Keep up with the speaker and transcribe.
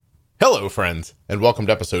Hello, friends, and welcome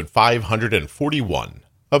to episode 541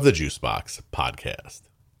 of the Juicebox Podcast.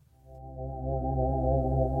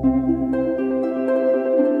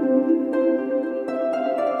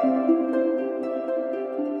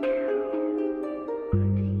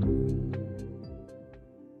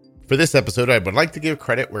 For this episode, I would like to give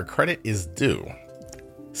credit where credit is due.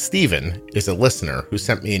 Steven is a listener who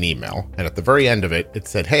sent me an email, and at the very end of it, it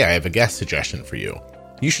said, "Hey, I have a guest suggestion for you.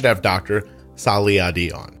 You should have Dr. Salih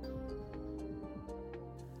Adi on."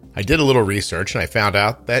 I did a little research and I found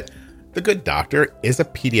out that the good doctor is a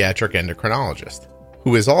pediatric endocrinologist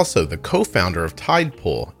who is also the co-founder of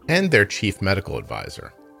Tidepool and their chief medical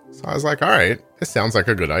advisor. So I was like, all right, this sounds like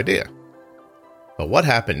a good idea. But what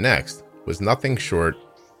happened next was nothing short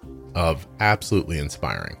of absolutely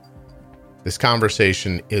inspiring. This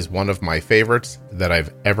conversation is one of my favorites that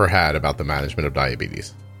I've ever had about the management of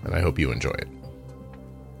diabetes, and I hope you enjoy it.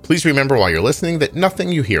 Please remember while you're listening that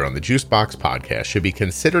nothing you hear on the Juicebox Podcast should be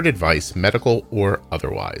considered advice, medical or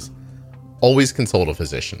otherwise. Always consult a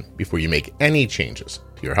physician before you make any changes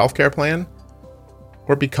to your healthcare plan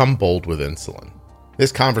or become bold with insulin.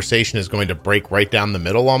 This conversation is going to break right down the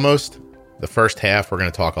middle almost. The first half, we're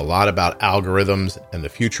going to talk a lot about algorithms and the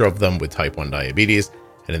future of them with type 1 diabetes.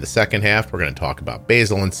 And in the second half, we're going to talk about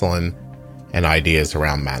basal insulin and ideas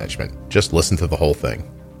around management. Just listen to the whole thing.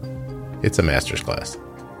 It's a master's class.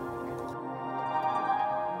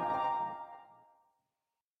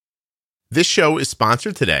 This show is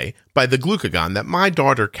sponsored today by the glucagon that my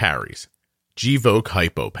daughter carries, Gvoke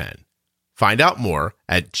HypoPen. Find out more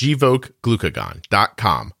at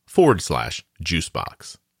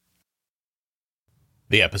gvokeglucagon.com/juicebox.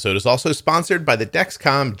 The episode is also sponsored by the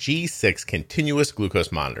Dexcom G6 continuous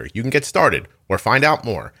glucose monitor. You can get started or find out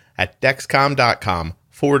more at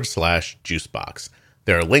dexcom.com/juicebox.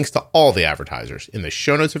 There are links to all the advertisers in the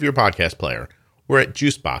show notes of your podcast player or at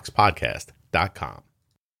juiceboxpodcast.com.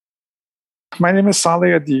 My name is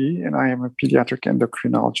Salih Adi, and I am a pediatric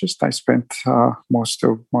endocrinologist. I spent most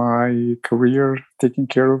of my career taking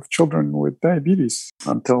care of children with diabetes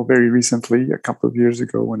until very recently, a couple of years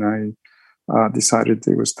ago, when I decided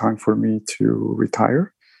it was time for me to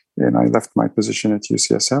retire. And I left my position at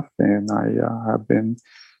UCSF, and I have been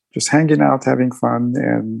just hanging out, having fun,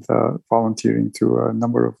 and volunteering to a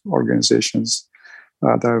number of organizations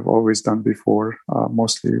that I've always done before,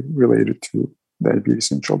 mostly related to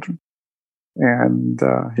diabetes in children. And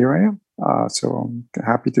here I am. So I'm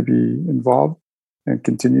happy to be involved and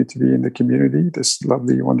continue to be in the community, this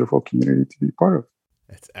lovely, wonderful community to be part of.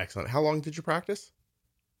 That's excellent. How long did you practice?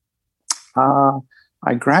 I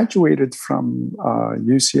graduated from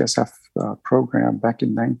UCSF program back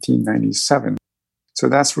in 1997. So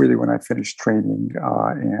that's really when I finished training.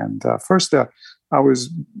 First, I was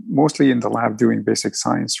mostly in the lab doing basic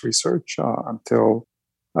science research until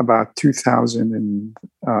about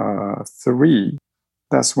 2003.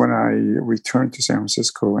 That's when I returned to San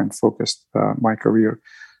Francisco and refocused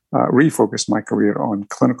my career on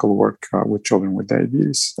clinical work with children with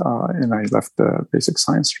diabetes. And I left the basic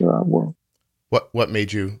science world. What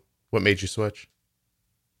made you switch?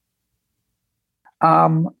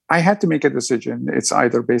 I had to make a decision. It's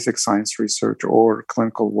either basic science research or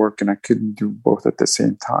clinical work, and I couldn't do both at the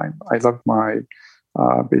same time. I loved my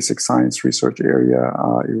basic science research area.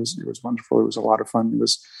 It was wonderful. It was a lot of fun.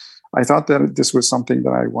 I thought that this was something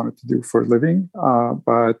that I wanted to do for a living,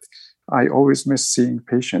 but I always missed seeing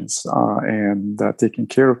patients and taking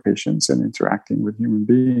care of patients and interacting with human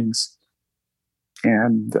beings.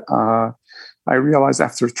 And I realized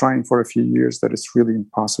after trying for a few years that it's really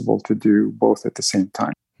impossible to do both at the same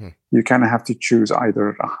time. You kind of have to choose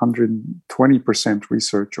either 120%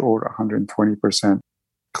 research or 120%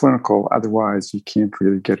 clinical. Otherwise, you can't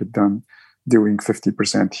really get it done doing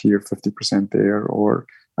 50% here, 50% there, or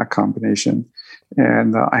a combination.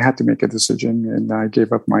 And I had to make a decision, and I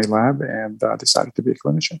gave up my lab and decided to be a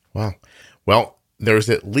clinician. Wow. Well, there's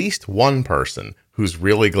at least one person who's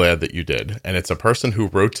really glad that you did. And it's a person who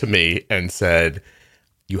wrote to me and said,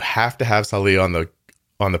 you have to have Salih on the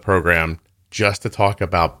program just to talk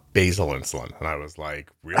about basal insulin. And I was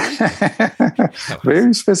like, really?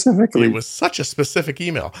 Very specifically. It was such a specific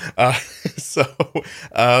email. So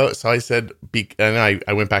I said, and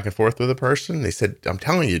I went back and forth with the person. They said, I'm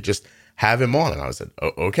telling you, just have him on. And I said,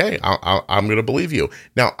 okay, I'm going to believe you.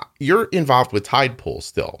 Now, you're involved with Tidepool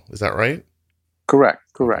still. Is that right? Correct.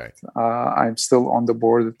 Okay. I'm still on the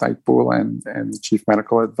board at Tidepool and the chief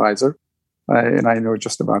medical advisor. And I know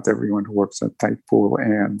just about everyone who works at Tidepool.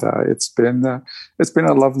 And it's been a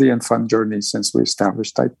lovely and fun journey since we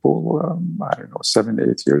established Tidepool, 7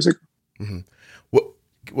 to 8 years ago. Mm-hmm.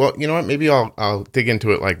 Well, you know what? Maybe I'll dig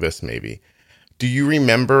into it like this, maybe. Do you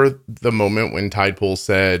remember the moment when Tidepool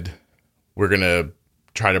said, we're going to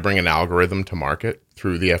try to bring an algorithm to market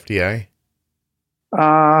through the FDA?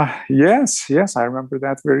 Yes, I remember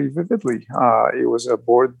that very vividly. It was a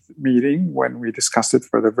board meeting when we discussed it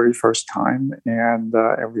for the very first time, and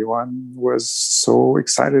everyone was so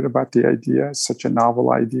excited about the idea, such a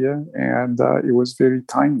novel idea, and it was very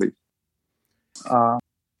timely.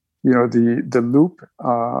 The Loop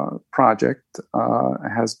project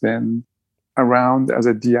has been around as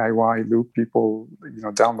a DIY loop. People,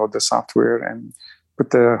 download the software and put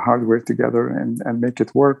the hardware together and make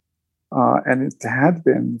it work. And it had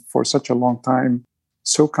been for such a long time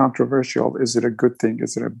so controversial. Is it a good thing?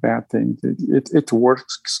 Is it a bad thing? It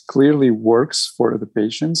works, clearly works for the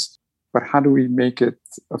patients, but how do we make it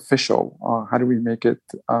official? How do we make it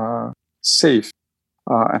safe?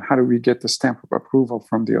 And how do we get the stamp of approval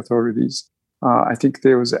from the authorities? I think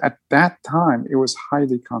at that time, it was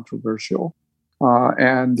highly controversial.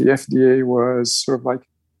 And the FDA was sort of like,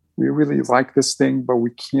 we really like this thing, but we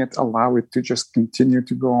can't allow it to just continue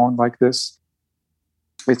to go on like this.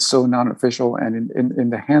 It's so non-official, and in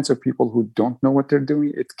the hands of people who don't know what they're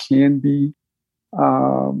doing, it can be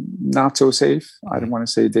not so safe. I don't want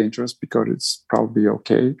to say dangerous because it's probably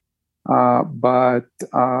okay. But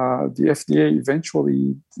the FDA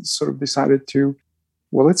eventually sort of decided to,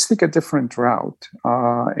 well, let's take a different route.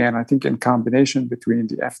 And I think in combination between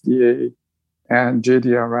the FDA and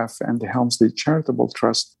JDRF and the Helmsley Charitable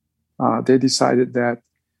Trust, they decided that,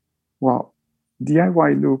 well,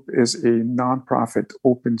 DIY Loop is a nonprofit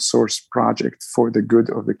open source project for the good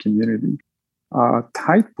of the community.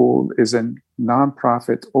 Tidepool is a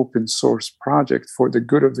nonprofit open source project for the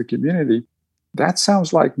good of the community. That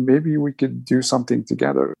sounds like maybe we could do something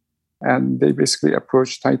together. And they basically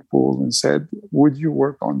approached Tidepool and said, would you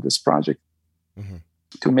work on this project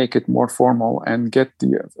to make it more formal and get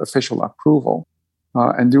the official approval?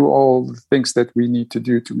 And do all the things that we need to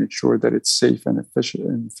do to make sure that it's safe and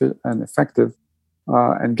efficient and effective,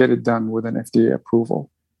 and get it done with an FDA approval.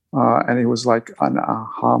 And it was like an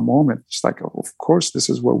aha moment. It's like, of course, this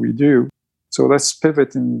is what we do. So let's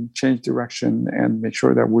pivot and change direction and make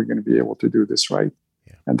sure that we're going to be able to do this right.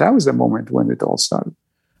 Yeah. And that was the moment when it all started.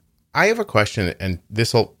 I have a question, and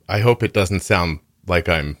I hope it doesn't sound like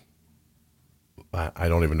I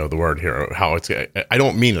don't even know the word here, I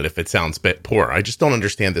don't mean it if it sounds a bit poor. I just don't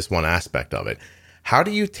understand this one aspect of it. How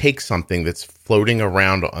do you take something that's floating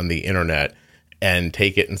around on the internet and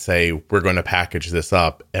take it and say, we're going to package this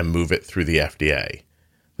up and move it through the FDA?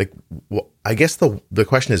 Like, well, I guess the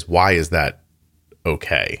question is, why is that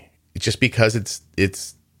okay? Just because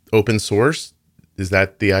it's open source? Is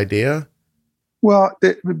that the idea? Well,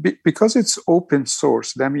 because it's open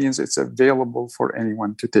source, that means it's available for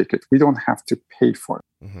anyone to take it. We don't have to pay for it.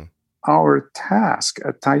 Mm-hmm. Our task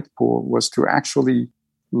at Tidepool was to actually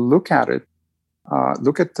look at it,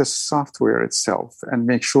 look at the software itself, and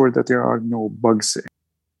make sure that there are no bugs in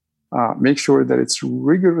it. Make sure that it's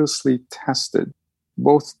rigorously tested,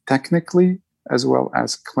 both technically as well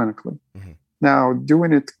as clinically. Mm-hmm. Now,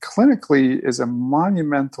 doing it clinically is a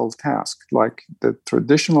monumental task. Like the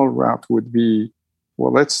traditional route would be,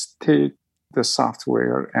 well, let's take the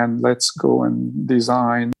software and let's go and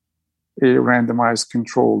design a randomized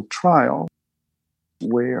controlled trial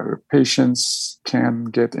where patients can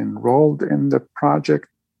get enrolled in the project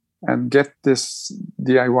and get this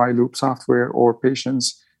DIY Loop software, or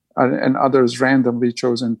patients and others randomly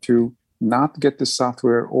chosen to not get the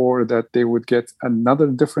software, or that they would get another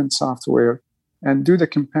different software, and do the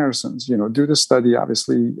comparisons, do the study,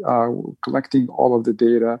 obviously, collecting all of the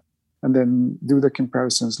data, and then do the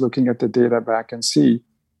comparisons, looking at the data back and see,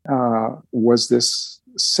 was this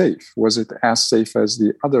safe? Was it as safe as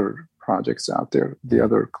the other projects out there, the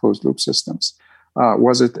other closed loop systems?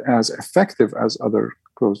 Was it as effective as other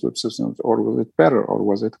closed loop systems, or was it better, or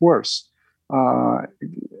was it worse?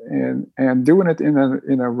 And doing it in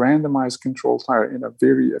a randomized controlled trial, in a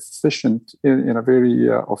very efficient, in a very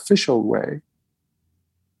official way,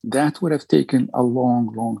 that would have taken a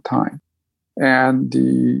long, long time. And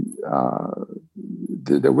the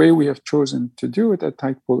way we have chosen to do it at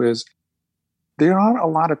Tidepool is there are a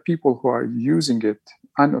lot of people who are using it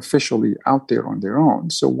unofficially out there on their own.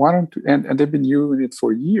 So why don't you, and they've been using it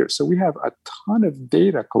for years. So we have a ton of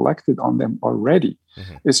data collected on them already.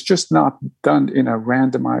 Mm-hmm. It's just not done in a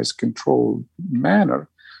randomized controlled manner.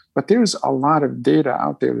 But there's a lot of data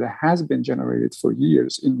out there that has been generated for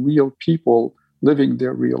years in real people living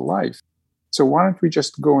their real life. So why don't we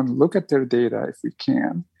just go and look at their data if we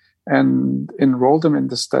can, and enroll them in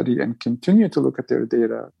the study and continue to look at their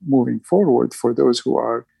data moving forward for those who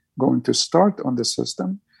are going to start on the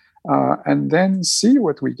system, and then see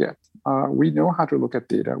what we get. We know how to look at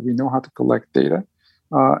data. We know how to collect data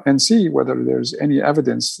and see whether there's any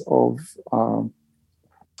evidence of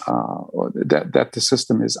that the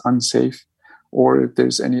system is unsafe, or if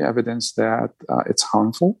there's any evidence that it's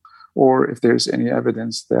harmful, or if there's any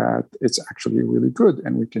evidence that it's actually really good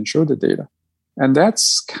and we can show the data. And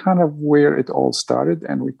that's kind of where it all started.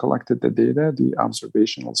 And we collected the data, the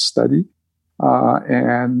observational study,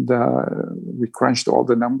 and we crunched all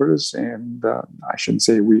the numbers. And I shouldn't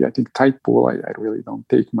say we, I think Tidepool, I really don't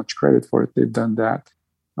take much credit for it. They've done that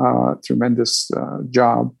tremendous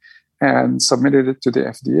job, and submitted it to the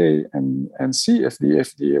FDA and see if the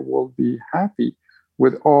FDA will be happy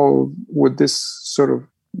with this sort of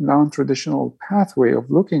non-traditional pathway of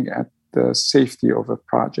looking at the safety of a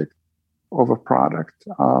project, of a product,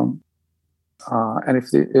 and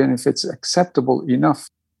if it's acceptable enough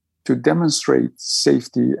to demonstrate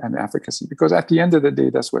safety and efficacy. Because at the end of the day,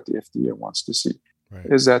 that's what the FDA wants to see: right.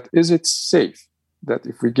 is it safe that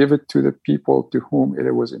if we give it to the people to whom it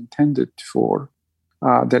was intended for,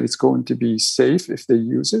 that it's going to be safe if they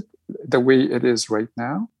use it the way it is right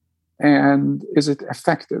now? And is it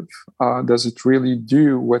effective? Does it really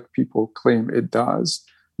do what people claim it does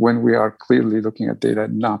when we are clearly looking at data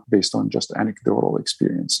not based on just anecdotal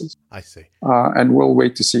experiences? I see. And we'll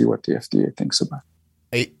wait to see what the FDA thinks about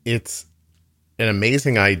it. It's an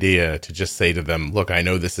amazing idea to just say to them, look, I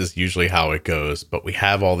know this is usually how it goes, but we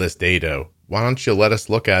have all this data. Why don't you let us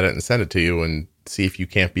look at it and send it to you and see if you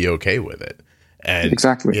can't be okay with it? And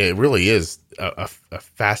exactly. It really is a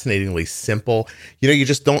fascinatingly simple, you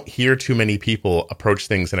just don't hear too many people approach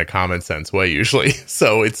things in a common sense way usually.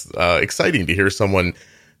 So it's exciting to hear someone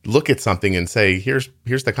look at something and say, here's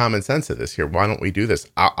the common sense of this here. Why don't we do this?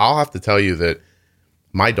 I'll have to tell you that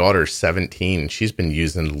my daughter's 17. She's been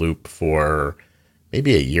using Loop for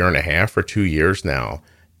maybe a year and a half or 2 years now.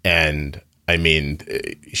 And I mean,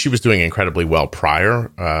 she was doing incredibly well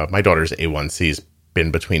prior. My daughter's A1C's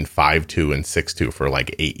been between 5.2 and 6.2 for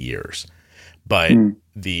like 8 years. But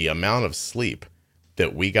the amount of sleep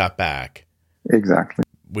that we got back exactly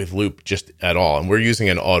with Loop just at all, and we're using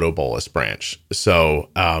an auto bolus branch. So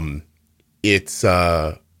it's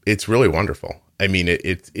really wonderful. I mean,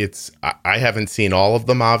 it's I haven't seen all of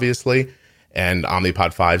them, obviously, and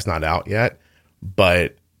Omnipod 5's not out yet,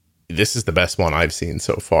 but this is the best one I've seen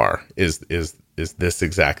so far, is this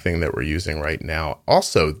exact thing that we're using right now.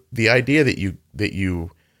 Also, the idea that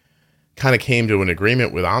you kind of came to an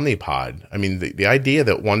agreement with Omnipod. I mean, the idea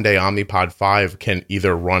that one day Omnipod 5 can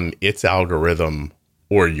either run its algorithm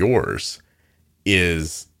or yours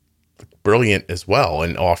is brilliant as well,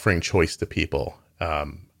 and offering choice to people.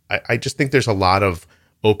 I just think there's a lot of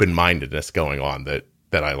open-mindedness going on that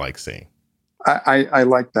I like seeing. I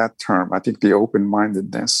like that term. I think the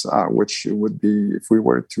open-mindedness, which would be, if we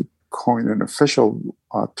were to coin an official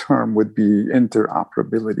term, would be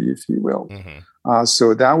interoperability, if you will. Mm-hmm.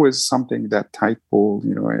 So that was something that Tidepool,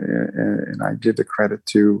 and I give the credit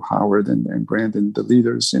to Howard and Brandon, the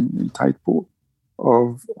leaders in Tidepool,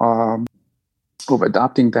 of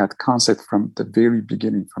adopting that concept from the very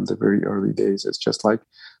beginning, from the very early days. It's just like,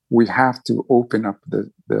 we have to open up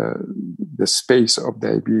the space of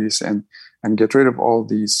diabetes and get rid of all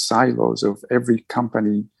these silos of every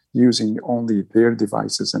company using only their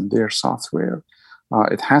devices and their software.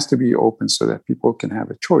 It has to be open so that people can have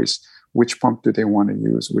a choice. Which pump do they want to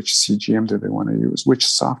use? Which CGM do they want to use? Which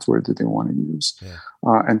software do they want to use? Yeah.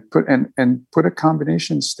 And put a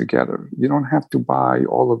combinations together. You don't have to buy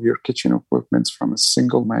all of your kitchen equipment from a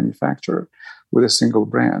single manufacturer with a single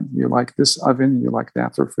brand. You like this oven, you like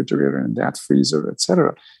that refrigerator and that freezer,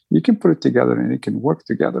 etc. You can put it together and it can work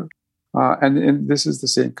together. And this is the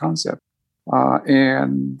same concept.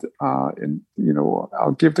 And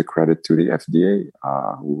I'll give the credit to the FDA,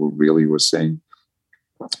 who really was saying,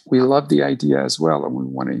 we love the idea as well, and we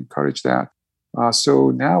want to encourage that.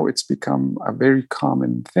 So now it's become a very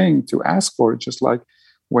common thing to ask for, just like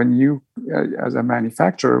when you, as a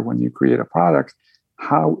manufacturer, when you create a product,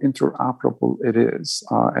 how interoperable it is.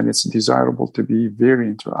 And it's desirable to be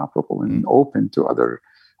very interoperable and open to other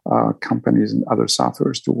companies and other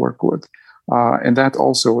softwares to work with. And that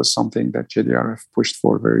also was something that JDRF pushed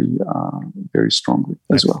for very, very strongly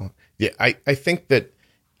as well. Yeah, I think that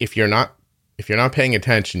if you're not paying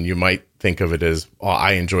attention, you might think of it as, oh,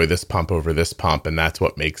 I enjoy this pump over this pump, and that's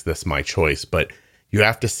what makes this my choice. But you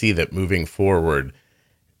have to see that moving forward,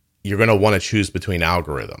 you're going to want to choose between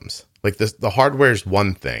algorithms. Like the hardware is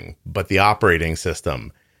one thing, but the operating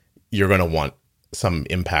system, you're going to want some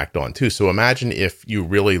impact on too. So imagine if you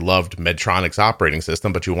really loved Medtronic's operating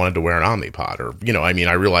system, but you wanted to wear an Omnipod, or, I mean,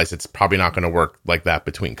 I realize it's probably not going to work like that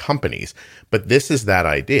between companies, but this is that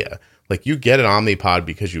idea. Like, you get an Omnipod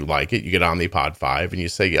because you like it. You get Omnipod 5 and you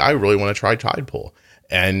say, I really want to try Tide Pool.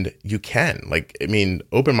 And you can. Like, I mean,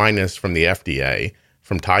 open-mindedness from the FDA,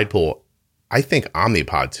 from Tide Pool, I think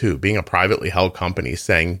Omnipod too, being a privately held company,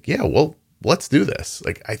 saying, yeah, well, let's do this.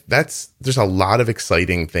 Like, there's a lot of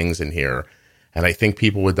exciting things in here. And I think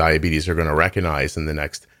people with diabetes are going to recognize in the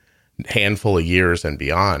next handful of years and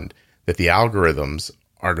beyond that the algorithms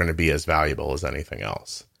are going to be as valuable as anything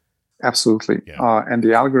else. Absolutely. Yeah. And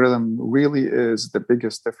the algorithm really is the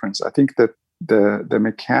biggest difference. I think that the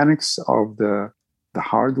mechanics of the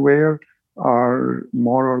hardware are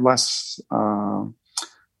more or less for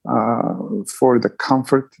the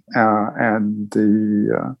comfort and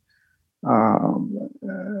the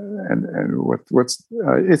and what's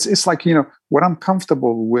it's like, what I'm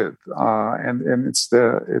comfortable with, and it's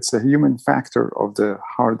a human factor of the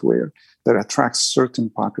hardware that attracts certain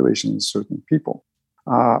populations, certain people.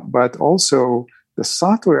 But also the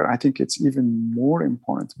software, I think it's even more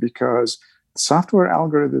important, because software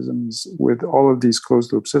algorithms with all of these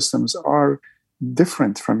closed loop systems are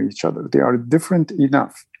different from each other. They are different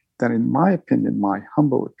enough that, in my opinion, my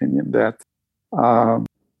humble opinion, that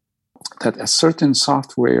a certain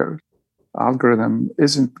software algorithm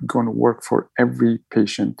isn't going to work for every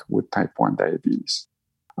patient with type 1 diabetes.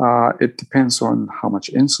 It depends on how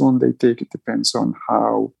much insulin they take. It depends on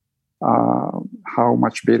how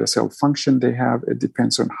much beta cell function they have. It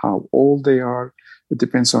depends on how old they are. It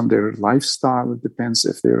depends on their lifestyle. It depends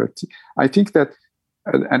if they're I think that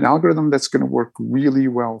an algorithm that's going to work really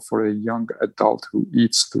well for a young adult who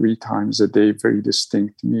eats 3 times a day, very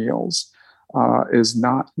distinct meals,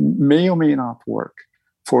 may or may not work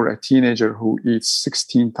for a teenager who eats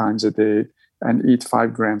 16 times a day and eat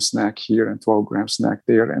 5-gram snack here and 12-gram snack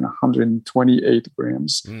there and 128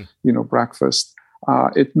 grams, breakfast.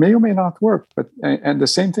 It may or may not work, and the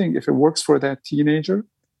same thing, if it works for that teenager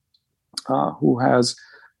who has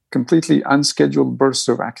completely unscheduled bursts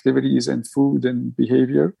of activities and food and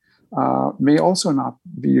behavior, may also not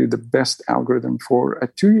be the best algorithm for a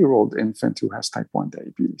 2-year-old infant who has type 1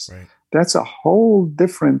 diabetes. Right. That's a whole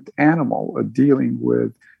different animal dealing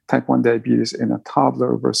with type 1 diabetes in a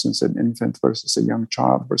toddler versus an infant versus a young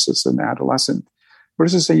child versus an adolescent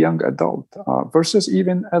versus a young adult versus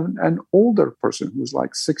even an older person who's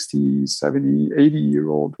like 60, 70,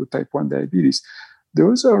 80-year-old with type 1 diabetes.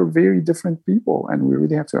 Those are very different people, and we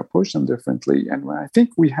really have to approach them differently. And I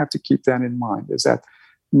think we have to keep that in mind, is that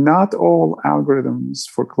not all algorithms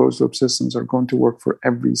for closed-loop systems are going to work for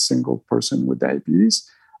every single person with diabetes.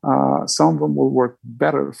 Some of them will work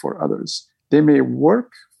better for others. They may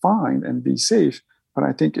work fine and be safe, but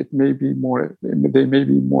I think they may be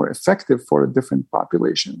more effective for different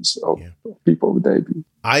populations of people with diabetes.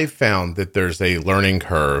 I found that there's a learning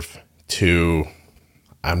curve to,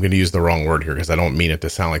 I'm going to use the wrong word here because I don't mean it to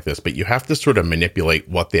sound like this, but you have to sort of manipulate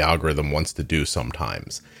what the algorithm wants to do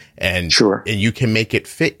sometimes. And, sure. And you can make it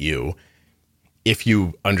fit you if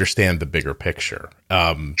you understand the bigger picture.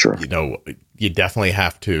 Sure. You definitely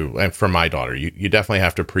have to, and for my daughter, you definitely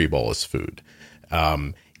have to pre-bolus food.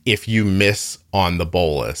 If you miss on the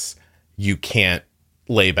bolus, you can't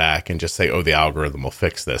lay back and just say, oh, the algorithm will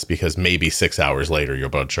fix this, because maybe 6 hours later, your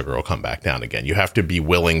blood sugar will come back down again. You have to be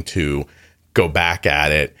willing to go back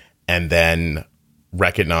at it and then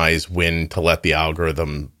recognize when to let the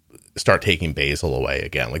algorithm start taking basal away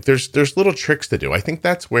again. Like there's little tricks to do. I think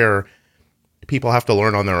that's where people have to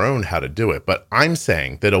learn on their own how to do it. But I'm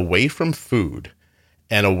saying that away from food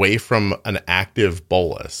and away from an active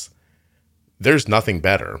bolus, there's nothing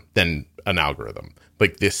better than an algorithm.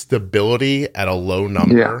 Like the stability at a low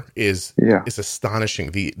number is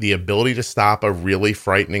astonishing. The ability to stop a really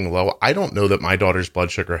frightening low. I don't know that my daughter's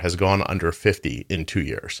blood sugar has gone under 50 in 2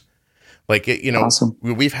 years. Like awesome.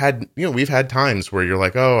 we've had times where you're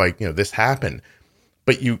like, oh, this happened,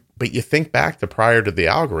 but you think back to prior to the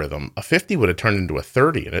algorithm, a 50 would have turned into a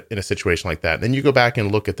 30 in a situation like that. And then you go back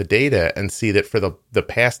and look at the data and see that for the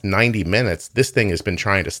past 90 minutes, this thing has been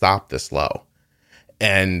trying to stop this low.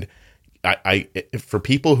 And I for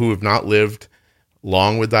people who have not lived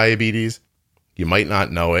long with diabetes, you might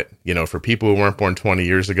not know it. For people who weren't born 20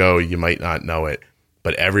 years ago, you might not know it.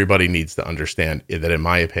 But everybody needs to understand that, in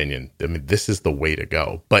my opinion, this is the way to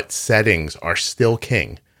go. But settings are still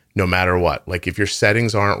king, no matter what. Like if your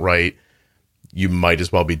settings aren't right, you might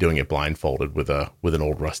as well be doing it blindfolded with an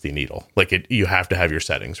old rusty needle. Like you have to have your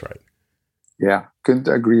settings right. Yeah, couldn't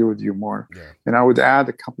agree with you more. Yeah. And I would add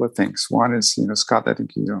a couple of things. One is, Scott, I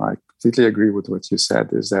think, I completely agree with what you said,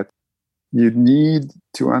 is that you need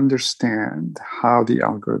to understand how the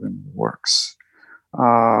algorithm works.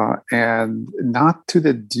 And not to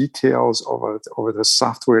the details of the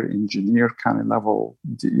software engineer kind of level,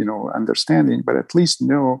 understanding, but at least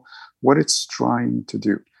know what it's trying to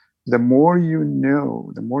do. The more you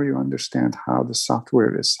know, the more you understand how the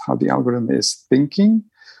software is, how the algorithm is thinking,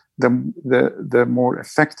 the more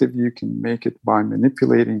effective you can make it by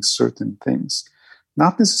manipulating certain things.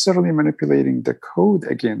 Not necessarily manipulating the code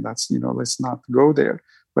again. That's, let's not go there.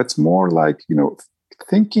 But it's more like,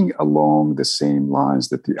 thinking along the same lines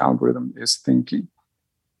that the algorithm is thinking.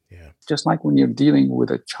 Yeah. Just like when you're dealing with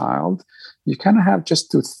a child, you kind of have just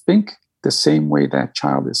to think the same way that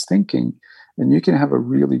child is thinking, and you can have a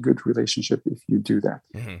really good relationship if you do that.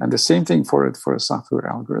 Mm-hmm. And the same thing for a software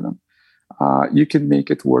algorithm. You can make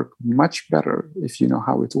it work much better if you know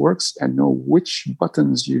how it works and know which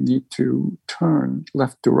buttons you need to turn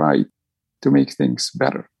left to right to make things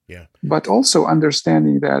better. Yeah. But also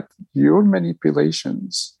understanding that your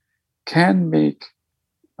manipulations can make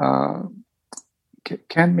an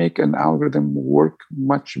algorithm work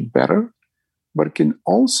much better, but it can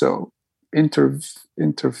also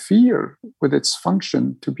interfere with its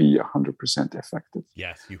function to be 100% effective.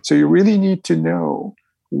 Yes. So you really need to know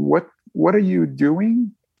what are you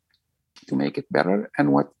doing to make it better,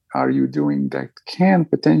 and what are you doing that can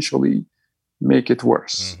potentially make it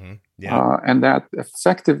worse. Mm-hmm. Yeah. And that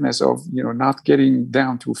effectiveness of not getting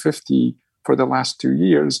down to 50 for the last 2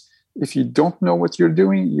 years, if you don't know what you're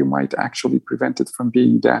doing, you might actually prevent it from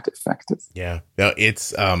being that effective. Yeah, no,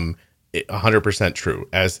 it's 100% true.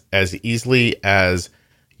 As easily as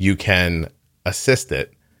you can assist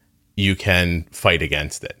it, you can fight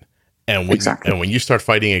against it. And when you start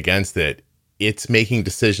fighting against it, it's making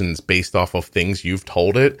decisions based off of things you've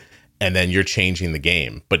told it, and then you're changing the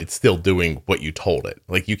game, but it's still doing what you told it.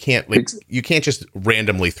 Like you can't just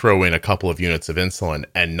randomly throw in a couple of units of insulin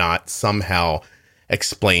and not somehow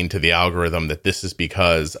explain to the algorithm that this is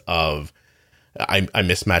because of I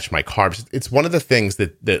mismatched my carbs. It's one of the things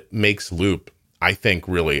that makes Loop, I think,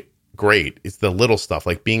 really great. It's the little stuff,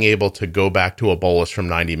 like being able to go back to a bolus from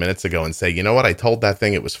 90 minutes ago and say, you know what, I told that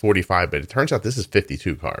thing it was 45, but it turns out this is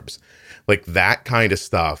 52 carbs. Like that kind of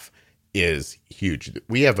stuff is huge.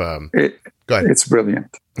 We have go ahead. It's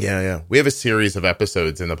brilliant. Yeah. We have a series of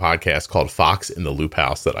episodes in the podcast called Fox in the Loop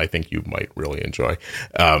House that I think you might really enjoy,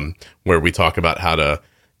 where we talk about how to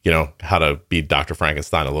be Dr.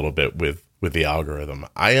 Frankenstein a little bit with the algorithm.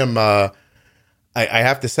 I am, I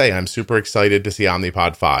have to say, I'm super excited to see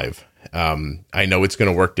Omnipod 5. I know it's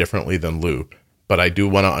going to work differently than Loop, but I do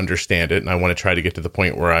want to understand it, and I want to try to get to the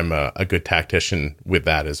point where I'm a good tactician with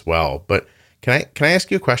that as well. But can I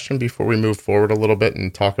ask you a question before we move forward a little bit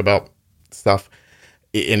and talk about stuff?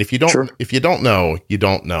 And if you don't, Sure. if you don't know, you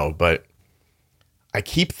don't know. But I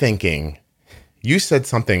keep thinking, you said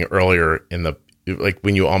something earlier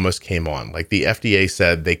when you almost came on, like the FDA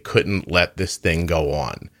said they couldn't let this thing go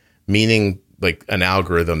on, meaning like an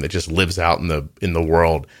algorithm that just lives out in the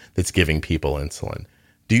world that's giving people insulin.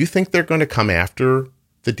 Do you think they're going to come after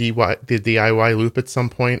the DIY loop at some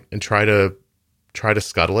point and try to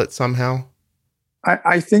scuttle it somehow?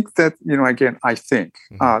 I think that, I think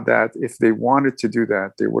that if they wanted to do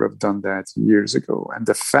that, they would have done that years ago. And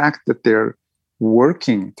the fact that they're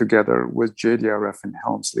working together with JDRF and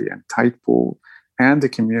Helmsley and Tidepool and the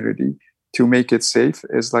community to make it safe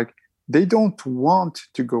is like, they don't want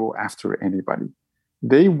to go after anybody.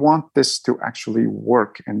 They want this to actually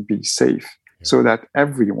work and be safe so that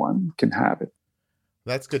everyone can have it.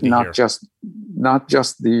 That's good to hear. Not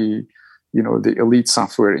just the elite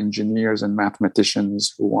software engineers and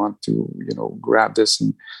mathematicians who want to, grab this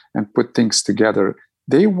and put things together.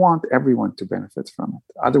 They want everyone to benefit from it.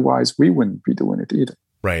 Otherwise, we wouldn't be doing it either.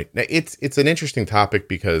 Right. It's an interesting topic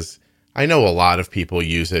because I know a lot of people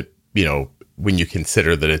use it, when you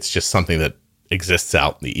consider that it's just something that exists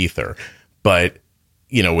out in the ether. But,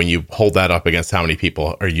 when you hold that up against how many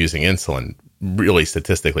people are using insulin, really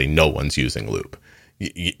statistically, no one's using Loop.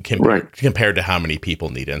 Compared to how many people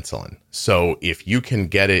need insulin. So if you can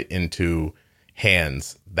get it into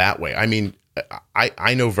hands that way, I mean,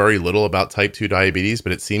 I know very little about type 2 diabetes,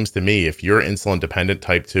 but it seems to me if you're insulin dependent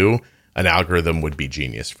type 2, an algorithm would be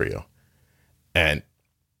genius for you. And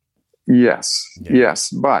yes,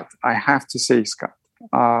 but I have to say, Scott,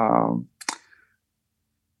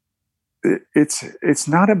 it's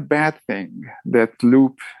not a bad thing that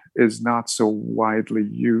Loop is not so widely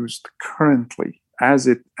used currently as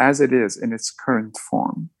it is in its current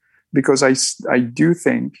form, because I do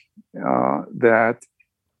think that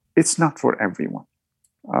it's not for everyone.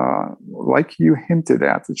 Like you hinted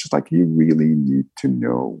at, it's just like you really need to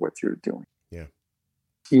know what you're doing. Yeah.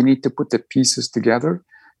 You need to put the pieces together.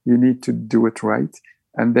 You need to do it right.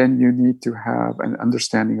 And then you need to have an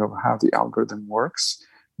understanding of how the algorithm works,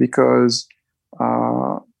 because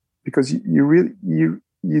you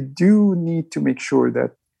do need to make sure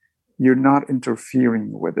that you're not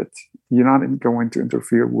interfering with it. You're not going to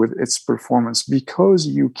interfere with its performance, because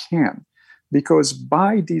you can. Because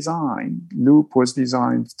by design, Loop was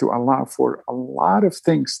designed to allow for a lot of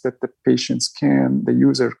things that the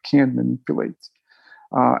user can manipulate.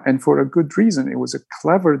 And for a good reason. It was a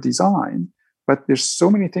clever design, but there's so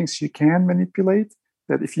many things you can manipulate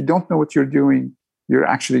that if you don't know what you're doing, you're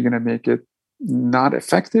actually going to make it not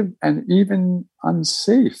effective and even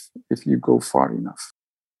unsafe if you go far enough.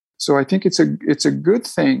 So I think it's a good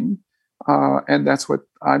thing, and that's what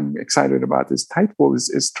I'm excited about. Is Tidepool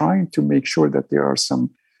is trying to make sure that there are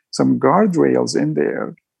some guardrails in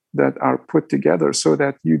there that are put together so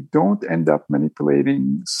that you don't end up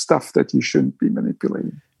manipulating stuff that you shouldn't be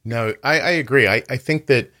manipulating. No, I agree. I think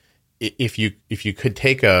that if you could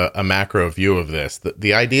take a macro view of this,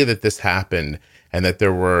 the idea that this happened and that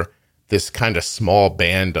there were this kind of small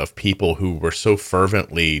band of people who were so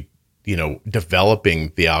fervently,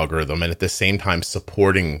 developing the algorithm and at the same time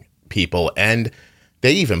supporting people, and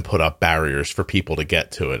they even put up barriers for people to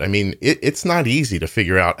get to it. I mean, it's not easy to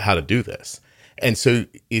figure out how to do this. And so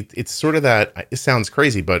it's sort of that, it sounds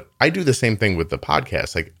crazy, but I do the same thing with the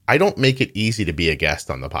podcast. Like, I don't make it easy to be a guest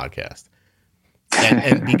on the podcast.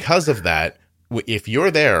 And because of that, if you're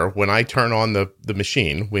there when I turn on the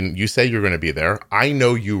machine, when you say you're going to be there, I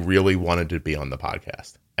know you really wanted to be on the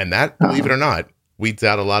podcast. And that, believe it or not, weeds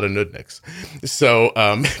out a lot of nudniks. So,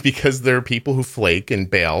 because there are people who flake and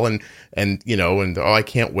bail and I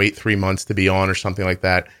can't wait 3 months to be on or something like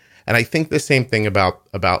that. And I think the same thing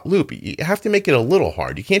about Loop. You have to make it a little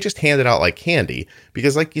hard. You can't just hand it out like candy,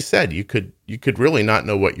 because like you said, you could really not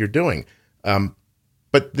know what you're doing.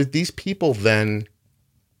 But these people then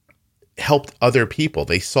helped other people.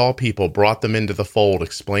 They saw people, brought them into the fold,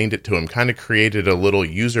 explained it to them, kind of created a little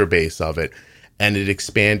user base of it, and it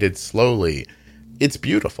expanded slowly. It's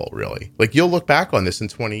beautiful, really. Like, you'll look back on this in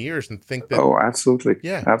 20 years and think that, oh, absolutely.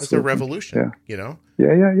 Yeah, absolutely. It's a revolution, Yeah.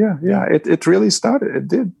 Yeah. It really started. It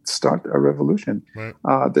did start a revolution. Right.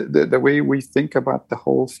 The way we think about the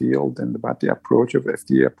whole field and about the approach of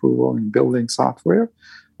FDA approval and building software.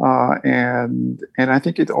 And I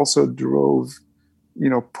think it also drove,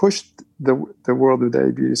 pushed the world of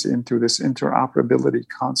diabetes into this interoperability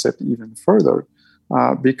concept even further.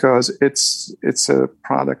 Because it's a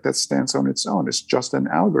product that stands on its own. It's just an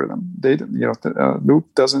algorithm.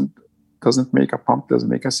 Loop doesn't make a pump, doesn't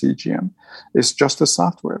make a CGM. It's just a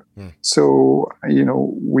software. So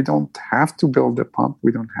we don't have to build a pump.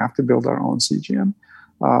 We don't have to build our own CGM.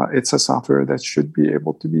 It's a software that should be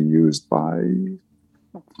able to be used by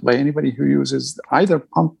anybody who uses either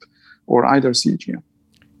pump or either CGM.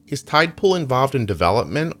 Is Tidepool involved in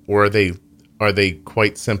development, or are they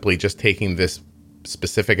quite simply just taking this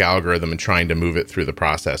specific algorithm and trying to move it through the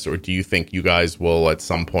process? Or do you think you guys will at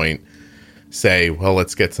some point say, well,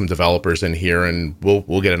 let's get some developers in here and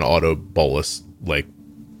we'll get an auto bolus like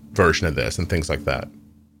version of this and things like that?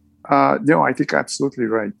 No, I think absolutely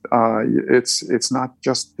right. It's not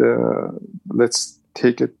just let's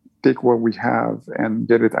take what we have and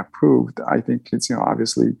get it approved. I think it's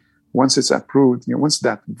obviously once it's approved, once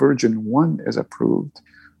that version 1 is approved,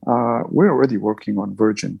 we're already working on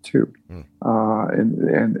version 2,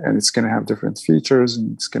 and it's going to have different features,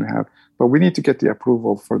 and but we need to get the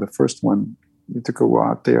approval for the first one to go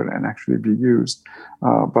out there and actually be used.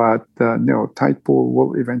 But no, Tidepool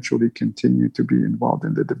will eventually continue to be involved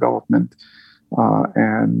in the development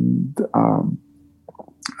and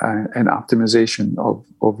optimization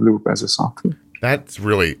of Loop as a software. That's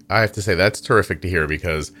really, I have to say, that's terrific to hear,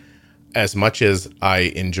 because as much as I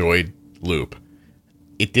enjoyed Loop,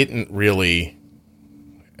 it didn't really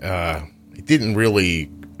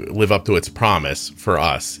live up to its promise for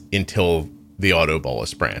us until the auto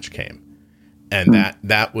bolus branch came, and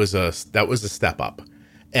that was a step up.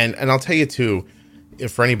 And I'll tell you too,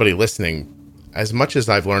 if for anybody listening, as much as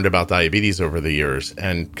I've learned about diabetes over the years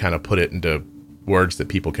and kind of put it into words that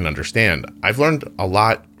people can understand, I've learned a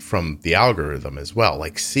lot from the algorithm as well,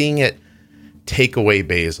 like seeing it take away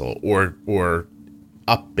basal or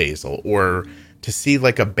up basal, or to see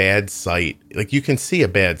like a bad site. Like, you can see a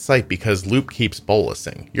bad site because Loop keeps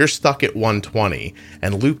bolusing. You're stuck at 120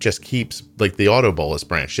 and Loop just keeps, like, the auto bolus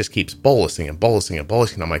branch just keeps bolusing and bolusing and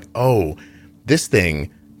bolusing. I'm like, oh, this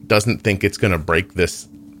thing doesn't think it's going to break this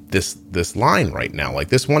line right now. Like,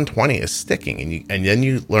 this 120 is sticking, and then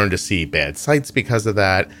you learn to see bad sites because of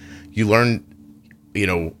that. You learn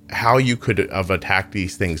how you could have attacked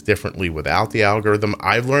these things differently without the algorithm.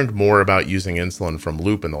 I've learned more about using insulin from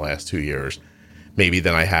Loop in the last 2 years, maybe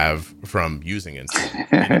than I have from using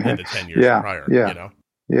insulin in the 10 years Yeah, prior,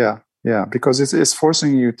 yeah, yeah. Because it's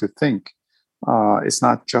forcing you to think. It's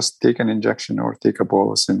not just take an injection or take a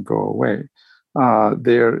bolus and go away.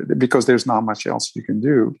 Because there's not much else you can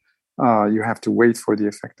do. You have to wait for the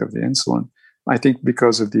effect of the insulin. I think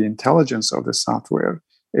because of the intelligence of the software,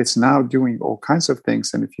 it's now doing all kinds of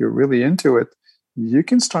things. And if you're really into it, you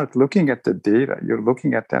can start looking at the data. You're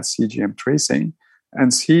looking at that CGM tracing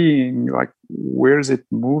and seeing, like, where is it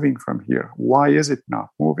moving from here? Why is it not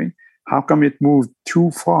moving? How come it moved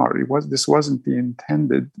too far? This wasn't the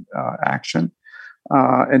intended action.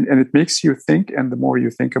 And it makes you think, and the more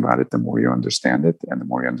you think about it, the more you understand it, and the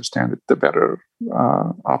more you understand it, the better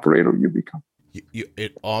operator you become.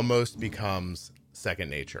 It almost becomes second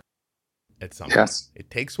nature at some point. It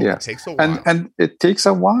takes a while. And it takes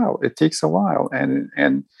a while. It takes a while.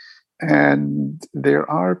 And there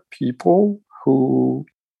are people who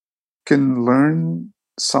can learn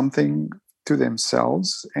something to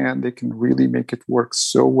themselves, and they can really make it work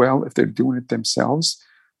so well if they're doing it themselves,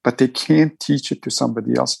 but they can't teach it to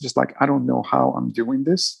somebody else. Just like, I don't know how I'm doing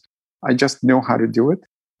this. I just know how to do it.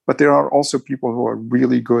 But there are also people who are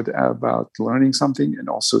really good about learning something and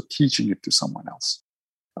also teaching it to someone else.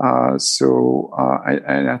 I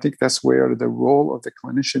think that's where the role of the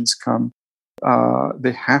clinicians come.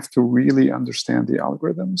 They have to really understand the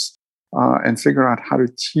algorithms and figure out how to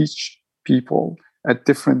teach people at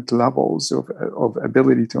different levels of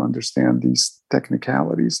ability to understand these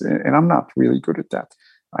technicalities. And I'm not really good at that.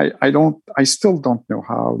 I still don't know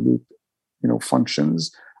how Loop,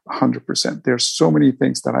 functions 100%. There's so many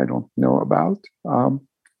things that I don't know about.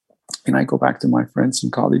 And I go back to my friends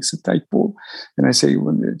and colleagues at Tidepool, and I say,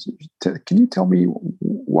 can you tell me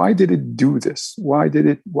why did it do this? Why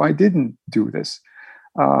didn't do this?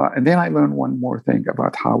 And then I learn one more thing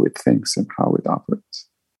about how it thinks and how it operates.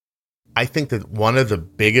 I think that one of the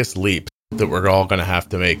biggest leaps that we're all going to have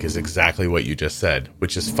to make is exactly what you just said,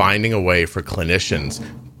 which is finding a way for clinicians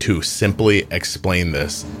to simply explain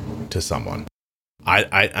this to someone.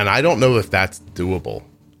 I don't know if that's doable,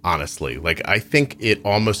 honestly. Like, I think it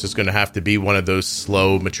almost is going to have to be one of those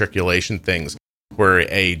slow matriculation things where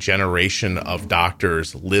a generation of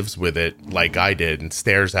doctors lives with it like I did and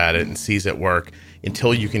stares at it and sees it work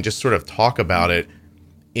until you can just sort of talk about it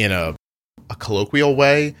in a colloquial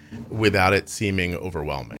way without it seeming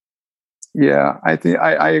overwhelming. Yeah, I think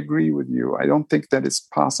I agree with you. I don't think that it's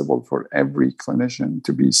possible for every clinician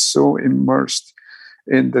to be so immersed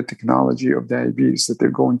in the technology of diabetes that they're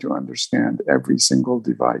going to understand every single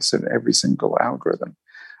device and every single algorithm.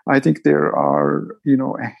 I think there are,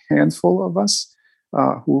 a handful of us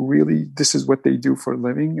who really, this is what they do for a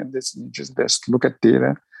living, and this just best look at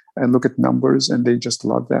data and look at numbers, and they just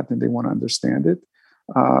love that and they want to understand it.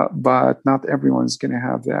 But not everyone's going to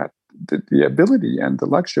have that the ability and the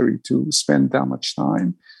luxury to spend that much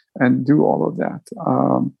time and do all of that.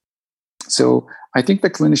 So I think the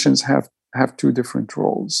clinicians have two different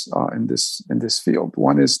roles in this field.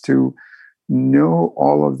 One is to know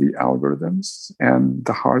all of the algorithms and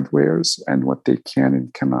the hardwares and what they can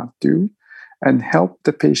and cannot do, and help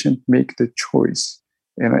the patient make the choice.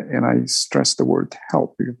 And I stress the word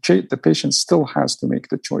help, because the patient still has to make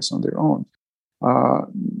the choice on their own.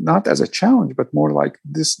 Not as a challenge, but more like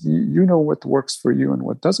this, what works for you and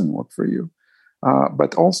what doesn't work for you.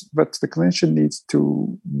 But the clinician needs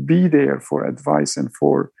to be there for advice and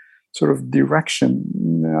for sort of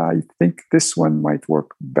direction. I think this one might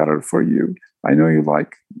work better for you. I know you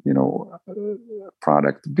like,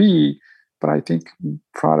 product B, but I think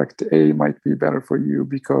product A might be better for you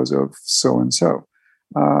because of so and so,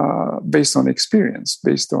 based on experience,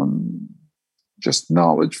 based on just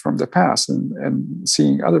knowledge from the past and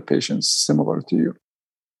seeing other patients similar to you.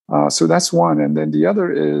 So that's one. And then the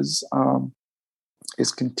other is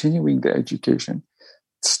continuing the education.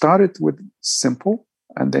 Start it with simple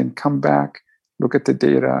and then come back, look at the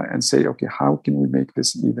data and say, okay, how can we make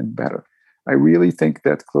this even better? I really think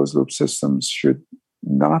that closed loop systems should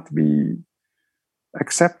not be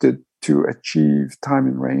accepted to achieve time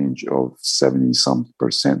in range of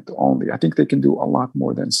 70% only. I think they can do a lot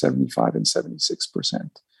more than 75 and 76%.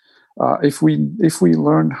 If we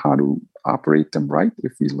learn how to operate them right,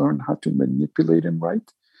 if we learn how to manipulate them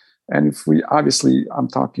right, and if we, obviously, I'm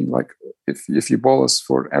talking like if you bolus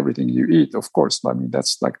for everything you eat, of course, I mean,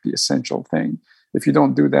 that's like the essential thing. If you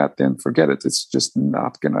don't do that, then forget it. It's just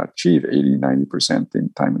not going to achieve 80, 90%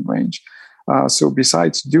 in time in range. So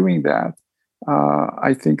besides doing that,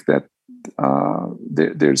 I think that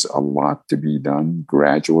there's a lot to be done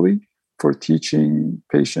gradually for teaching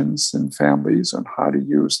patients and families on how to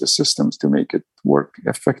use the systems to make it work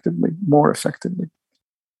effectively, more effectively.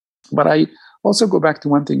 But I also go back to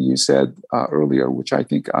one thing you said earlier, which I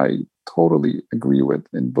think I totally agree with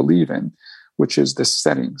and believe in, which is the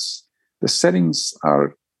settings. The settings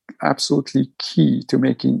are absolutely key to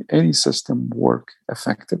making any system work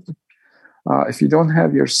effectively. If you don't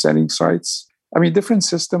have your settings right, I mean, different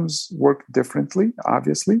systems work differently,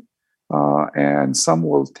 obviously. And some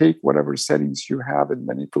will take whatever settings you have and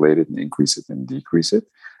manipulate it and increase it and decrease it.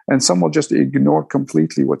 And some will just ignore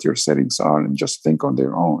completely what your settings are and just think on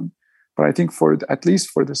their own. But I think at least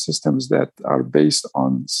for the systems that are based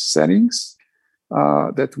on settings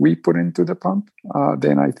that we put into the pump,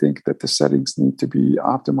 then I think that the settings need to be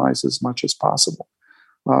optimized as much as possible.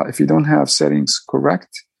 If you don't have settings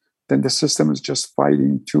correct, then the system is just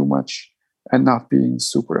fighting too much and not being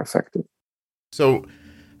super effective. So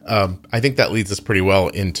I think that leads us pretty well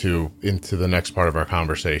into the next part of our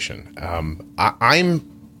conversation. I'm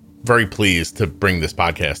very pleased to bring this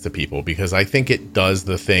podcast to people because I think it does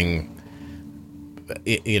the thing.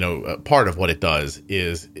 Part of what it does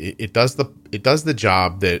is it does the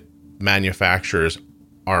job that manufacturers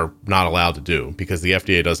are not allowed to do because the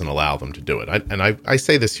FDA doesn't allow them to do it. I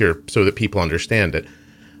say this here so that people understand it.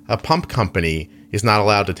 A pump company is not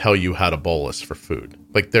allowed to tell you how to bolus for food.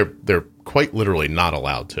 Like they're quite literally not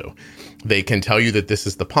allowed to. They can tell you that this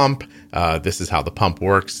is the pump. This is how the pump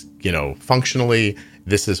works, functionally.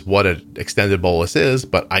 This is what an extended bolus is,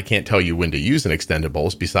 but I can't tell you when to use an extended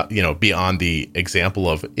bolus beyond the example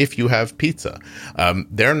of if you have pizza.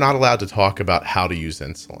 They're not allowed to talk about how to use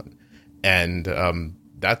insulin. And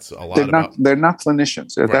that's a lot they're not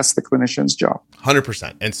clinicians. Right. That's the clinician's job.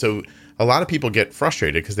 100%. And so a lot of people get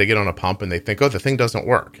frustrated because they get on a pump and they think, oh, the thing doesn't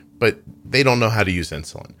work, but they don't know how to use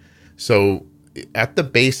insulin. So at the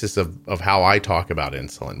basis of how I talk about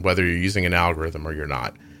insulin, whether you're using an algorithm or you're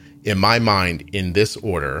not, in my mind, in this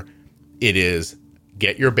order, it is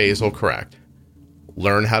get your basal correct,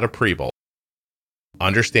 learn how to pre-bolus,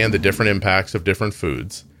 understand the different impacts of different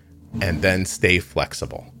foods, and then stay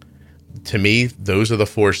flexible. To me, those are the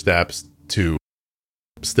 4 steps to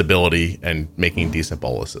stability and making decent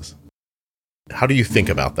boluses. How do you think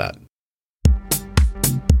about that?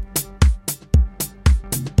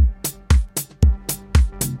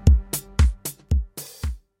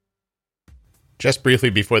 Just briefly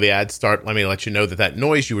before the ads start, let me let you know that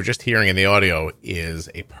noise you were just hearing in the audio is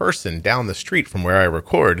a person down the street from where I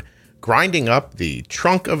record grinding up the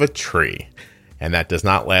trunk of a tree. And that does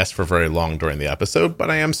not last for very long during the episode, but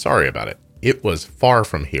I am sorry about it. It was far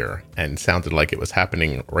from here and sounded like it was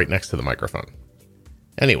happening right next to the microphone.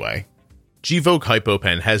 Anyway, Gvoke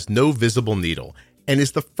HypoPen has no visible needle and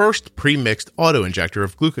is the first pre-mixed auto-injector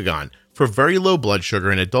of glucagon for very low blood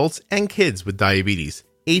sugar in adults and kids with diabetes,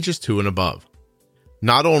 ages 2 and above.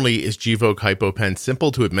 Not only is Gvoke HypoPen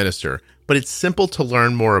simple to administer, but it's simple to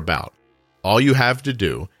learn more about. All you have to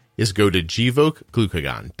do is go to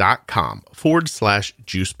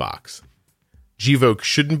gvokeglucagon.com/juicebox. Gvoke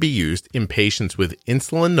shouldn't be used in patients with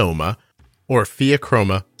insulinoma or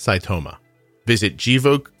pheochromocytoma. Visit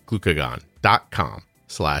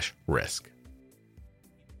gvokeglucagon.com/risk.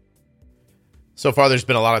 So far, there's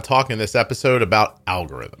been a lot of talk in this episode about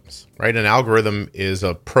algorithms, right? An algorithm is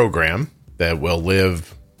a program that will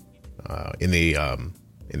live in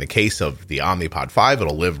the case of the Omnipod 5,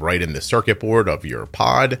 it'll live right in the circuit board of your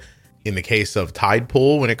pod. In the case of Tide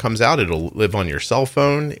Pool, when it comes out, it'll live on your cell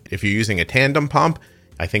phone. If you're using a tandem pump,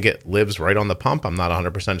 I think it lives right on the pump. I'm not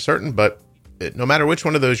 100% certain, but no matter which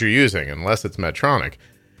one of those you're using, unless it's Medtronic,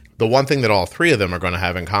 the one thing that all 3 of them are going to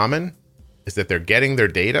have in common is that they're getting their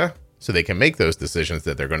data so they can make those decisions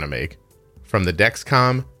that they're going to make from the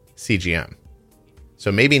Dexcom CGM.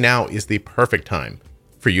 So maybe now is the perfect time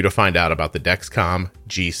for you to find out about the Dexcom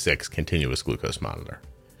G6 continuous glucose monitor.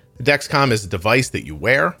 The Dexcom is a device that you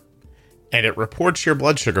wear, and it reports your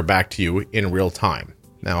blood sugar back to you in real time.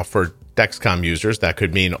 Now, for Dexcom users, that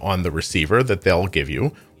could mean on the receiver that they'll give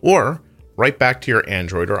you, or right back to your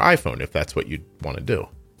Android or iPhone if that's what you want to do.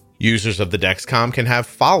 Users of the Dexcom can have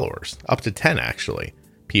followers, up to 10 actually.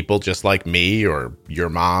 People just like me or your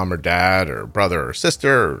mom or dad or brother or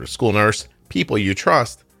sister or school nurse, people you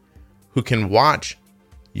trust, who can watch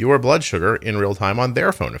your blood sugar in real time on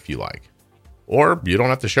their phone if you like. Or you don't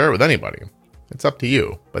have to share it with anybody. It's up to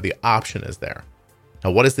you, but the option is there.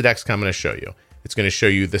 Now, what is the Dexcom going to show you? It's going to show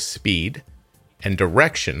you the speed and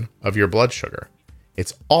direction of your blood sugar.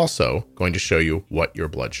 It's also going to show you what your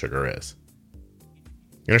blood sugar is.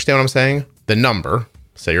 You understand what I'm saying? The number,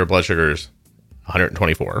 say your blood sugar is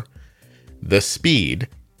 124. The speed,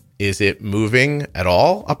 is it moving at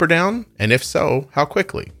all up or down? And if so, how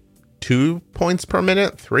quickly? 2 points per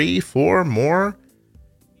minute, 3, 4, more?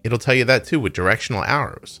 It'll tell you that too with directional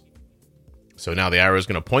arrows. So now the arrow is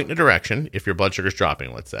going to point in a direction, if your blood sugar is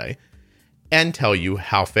dropping, let's say, and tell you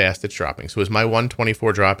how fast it's dropping. So is my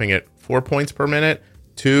 124 dropping at 4 points per minute,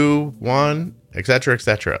 2, 1, etc.,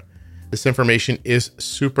 etc.? This information is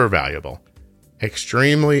super valuable,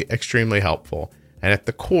 extremely, extremely helpful, and at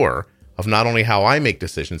the core of not only how I make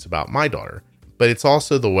decisions about my daughter, but it's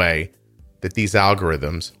also the way that these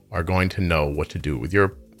algorithms are going to know what to do with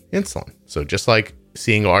your insulin. So just like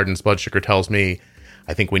seeing Arden's blood sugar tells me,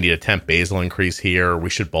 I think we need a temp basal increase here, or we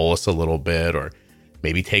should bolus a little bit, or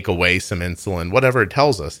maybe take away some insulin, whatever it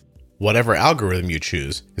tells us, whatever algorithm you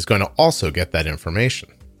choose is going to also get that information.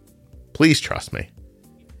 Please trust me.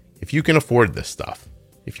 If you can afford this stuff,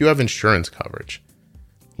 if you have insurance coverage,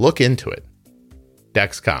 look into it.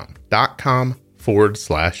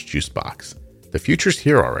 Dexcom.com/juicebox. The future's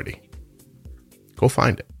here already. Go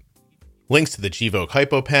find it. Links to the Gvoke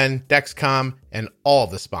HypoPen, Dexcom, and all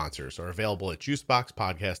the sponsors are available at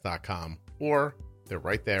juiceboxpodcast.com, or they're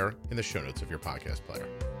right there in the show notes of your podcast player.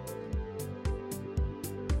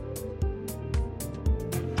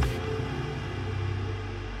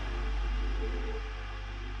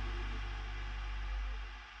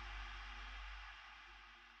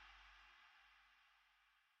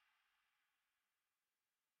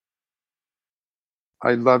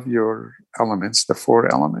 I love your elements, the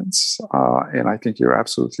 4 elements, and I think you're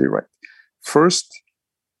absolutely right. First,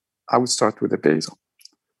 I would start with the basal.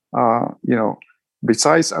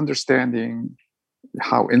 Besides understanding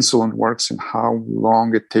how insulin works and how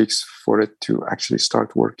long it takes for it to actually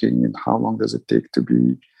start working, and how long does it take to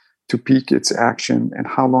peak its action, and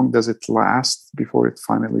how long does it last before it's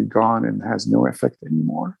finally gone and has no effect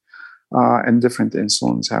anymore. And different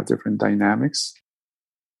insulins have different dynamics.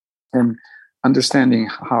 And understanding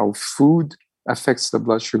how food affects the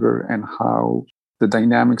blood sugar and how the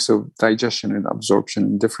dynamics of digestion and absorption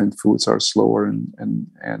in different foods are slower and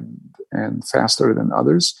faster than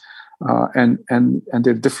others, and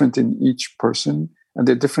they're different in each person, and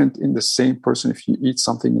they're different in the same person. If you eat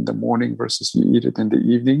something in the morning versus you eat it in the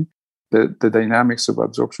evening, the dynamics of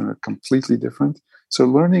absorption are completely different. So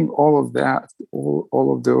learning all of that,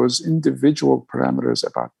 all of those individual parameters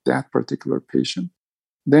about that particular patient.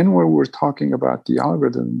 Then when we're talking about the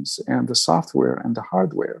algorithms and the software and the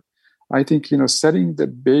hardware, I think, setting the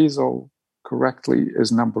basal correctly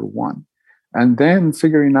is number one. And then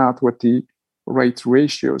figuring out what the right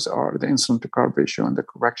ratios are, the insulin to carb ratio and the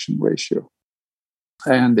correction ratio,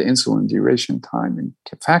 and the insulin duration time, and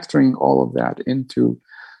factoring all of that into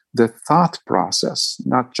the thought process,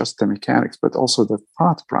 not just the mechanics, but also the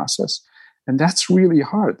thought process. And that's really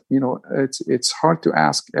hard. It's hard to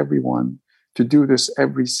ask everyone to do this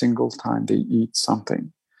every single time they eat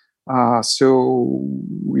something. So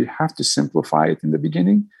we have to simplify it in the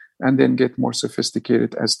beginning and then get more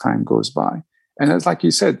sophisticated as time goes by. And as like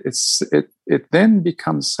you said, it then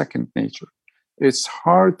becomes second nature. It's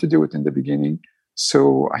hard to do it in the beginning.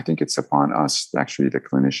 So I think it's upon us, actually the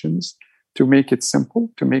clinicians, to make it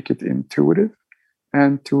simple, to make it intuitive,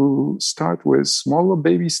 and to start with smaller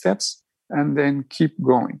baby steps and then keep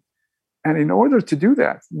going. And in order to do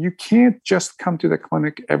that, you can't just come to the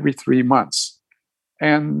clinic every 3 months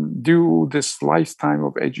and do this lifetime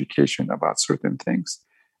of education about certain things.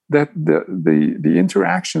 That the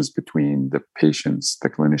interactions between the patients, the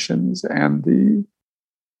clinicians, and the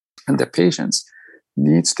patients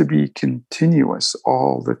needs to be continuous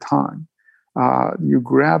all the time. You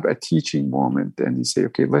grab a teaching moment and you say,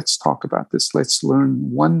 okay, let's talk about this. Let's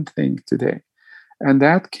learn one thing today. And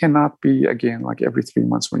that cannot be, again, like every 3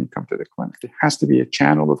 months when you come to the clinic. It has to be a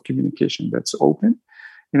channel of communication that's open.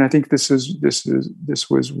 And I think this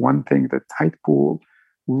was one thing that Tidepool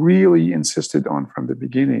really insisted on from the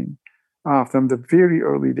beginning, from the very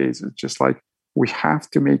early days. It's just like, we have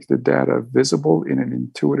to make the data visible in an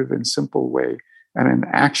intuitive and simple way and an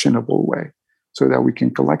actionable way so that we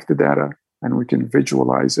can collect the data and we can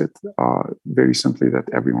visualize it very simply that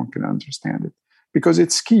everyone can understand it. Because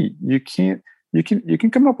it's key. You can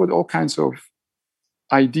come up with all kinds of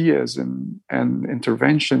ideas and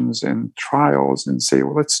interventions and trials and say,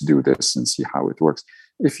 well, let's do this and see how it works.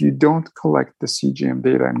 If you don't collect the CGM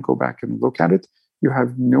data and go back and look at it, you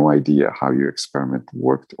have no idea how your experiment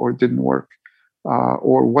worked or didn't work,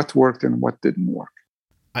 or what worked and what didn't work.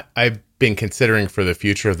 I've been considering for the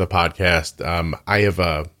future of the podcast. I have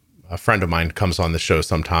a friend of mine comes on the show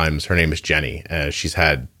sometimes. Her name is Jenny. She's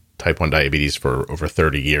had type 1 diabetes for over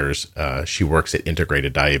 30 years. She works at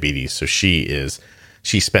Integrated Diabetes. So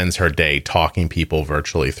she spends her day talking people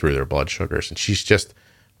virtually through their blood sugars. And she's just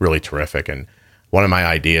really terrific. And one of my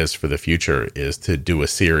ideas for the future is to do a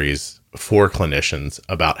series for clinicians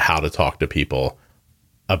about how to talk to people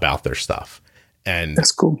about their stuff. And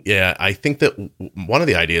that's cool. Yeah, I think that one of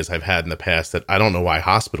the ideas I've had in the past that I don't know why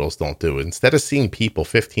hospitals don't do, instead of seeing people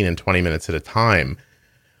 15 and 20 minutes at a time,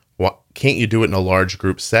 can't you do it in a large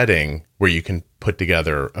group setting where you can put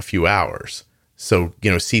together a few hours? So,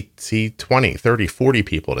 see 20, 30, 40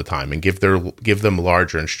 people at a time and give them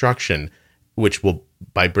larger instruction, which will,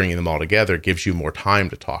 by bringing them all together, gives you more time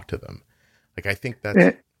to talk to them. Like, I think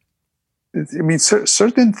that's...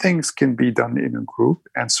 certain things can be done in a group,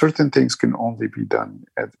 and certain things can only be done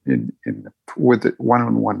with a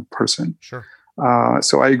one-on-one person. Sure.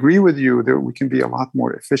 So I agree with you that we can be a lot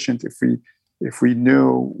more efficient if we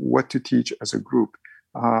know what to teach as a group,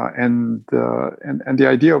 and the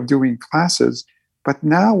idea of doing classes. But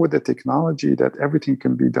now with the technology that everything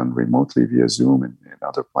can be done remotely via Zoom and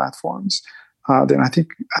other platforms, then I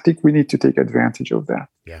think we need to take advantage of that.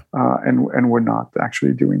 Yeah. And we're not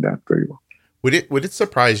actually doing that very well. Would it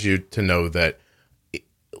surprise you to know that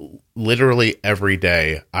literally every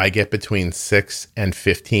day I get between 6 and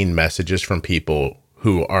 15 messages from people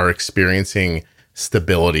who are experiencing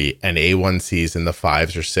stability and A1Cs in the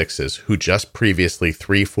 5s or 6s, who just previously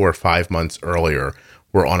 3, 4, 5 months earlier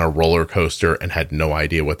were on a roller coaster and had no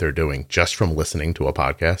idea what they're doing just from listening to a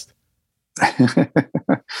podcast?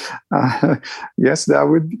 Yes,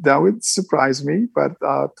 that would surprise me, but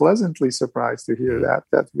pleasantly surprised to hear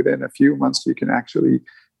that within a few months you can actually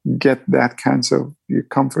get that kinds of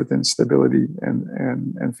comfort and stability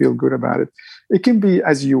and feel good about it. It can be,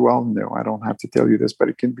 as you well know, I don't have to tell you this, but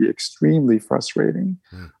it can be extremely frustrating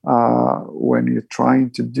when you're trying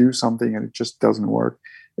to do something and it just doesn't work.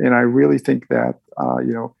 And I really think that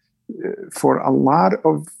for a lot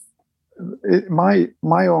of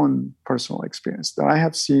my own personal experience, that I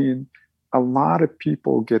have seen a lot of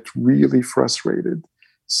people get really frustrated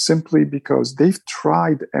simply because they've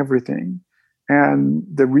tried everything. And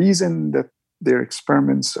the reason that their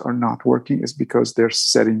experiments are not working is because their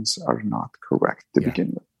settings are not correct to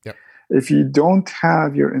begin with. Yep. If you don't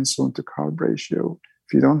have your insulin to carb ratio,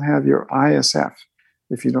 if you don't have your ISF,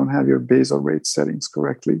 if you don't have your basal rate settings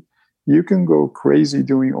correctly, you can go crazy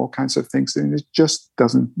doing all kinds of things, and it just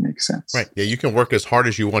doesn't make sense. Right. Yeah, you can work as hard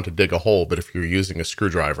as you want to dig a hole, but if you're using a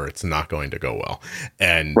screwdriver, it's not going to go well.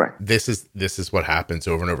 And this is what happens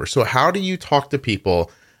over and over. So how do you talk to people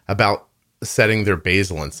about setting their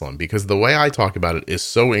basal insulin? Because the way I talk about it is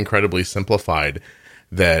so incredibly simplified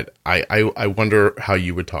that I wonder how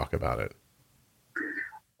you would talk about it.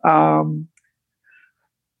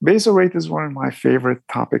 Basal rate is one of my favorite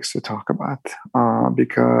topics to talk about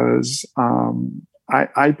because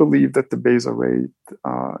I believe that the basal rate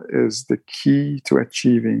is the key to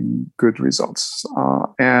achieving good results.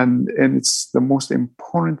 And it's the most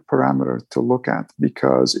important parameter to look at,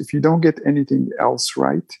 because if you don't get anything else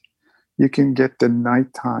right, you can get the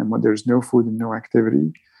nighttime when there's no food and no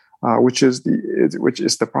activity, which is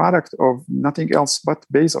the product of nothing else but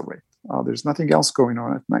basal rate. There's nothing else going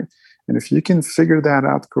on at night. And if you can figure that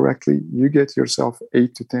out correctly, you get yourself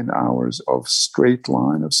 8 to 10 hours of straight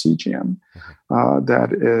line of CGM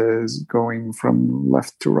that is going from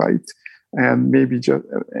left to right, and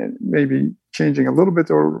maybe changing a little bit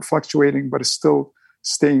or fluctuating, but it's still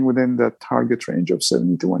staying within the target range of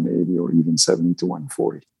 70 to 180 or even 70 to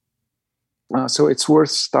 140. So it's worth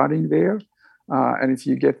starting there. And if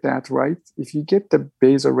you get that right, if you get the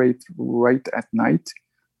basal rate right at night,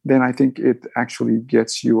 then I think it actually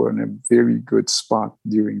gets you in a very good spot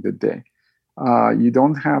during the day. You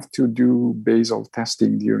don't have to do basal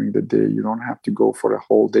testing during the day. You don't have to go for a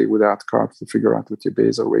whole day without carbs to figure out what your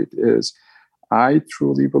basal rate is. I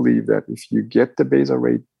truly believe that if you get the basal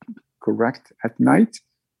rate correct at night,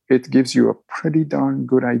 it gives you a pretty darn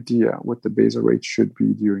good idea what the basal rate should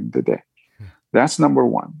be during the day. That's number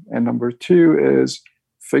one. And number two is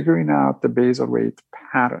figuring out the basal rate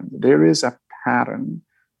pattern. There is a pattern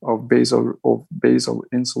of basal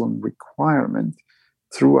insulin requirement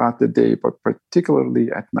throughout the day, but particularly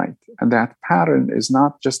at night. And that pattern is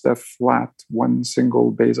not just a flat one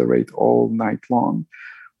single basal rate all night long.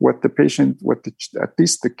 At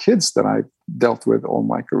least the kids that I've dealt with all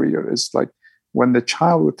my career is like, when the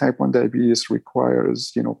child with type 1 diabetes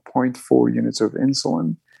requires 0.4 units of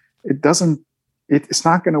insulin, it's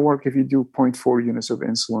not going to work if you do 0.4 units of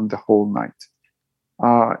insulin the whole night.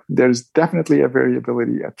 There's definitely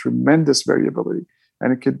a tremendous variability.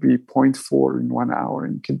 And it could be 0.4 in 1 hour,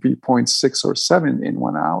 and it could be 0.6 or 7 in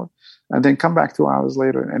 1 hour, and then come back 2 hours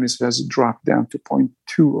later, and it has dropped down to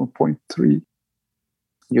 0.2 or 0.3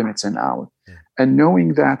 units an hour. Yeah. And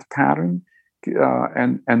knowing that pattern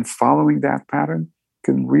and following that pattern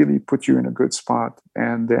can really put you in a good spot.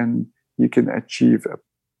 And then you can achieve a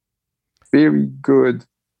very good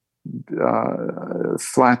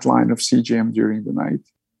flat line of CGM during the night.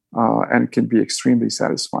 And it can be extremely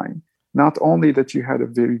satisfying. Not only that you had a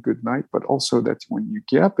very good night, but also that when you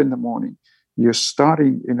get up in the morning, you're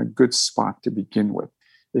starting in a good spot to begin with.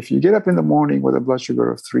 If you get up in the morning with a blood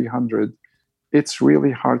sugar of 300, it's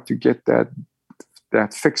really hard to get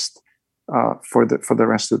that fixed for the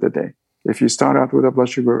rest of the day. If you start out with a blood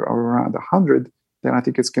sugar of around 100, then I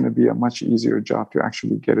think it's going to be a much easier job to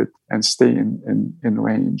actually get it and stay in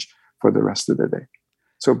range for the rest of the day.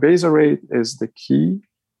 So basal rate is the key.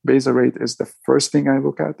 Basal rate is the first thing I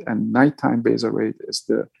look at, and nighttime basal rate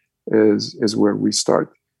is where we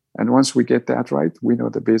start. And once we get that right, we know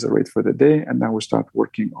the basal rate for the day, and now we start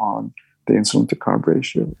working on the insulin to carb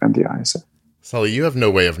ratio and the ISA. Sully, you have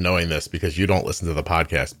no way of knowing this because you don't listen to the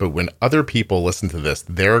podcast, but when other people listen to this,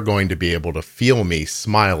 they're going to be able to feel me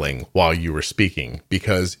smiling while you were speaking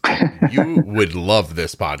because you would love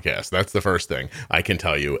this podcast. That's the first thing I can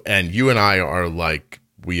tell you. And you and I are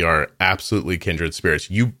we are absolutely kindred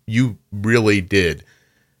spirits. You really did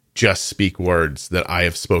just speak words that I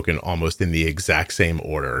have spoken almost in the exact same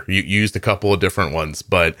order. You used a couple of different ones,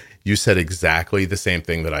 but you said exactly the same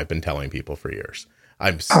thing that I've been telling people for years.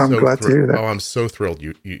 I'm glad to hear that. Oh, I'm so thrilled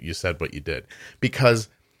you said what you did because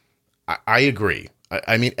I agree.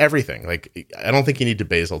 I mean, everything. I don't think you need to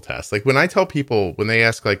basal test. When I tell people, when they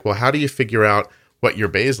ask well, how do you figure out what your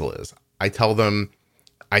basal is? I tell them,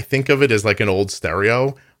 I think of it as like an old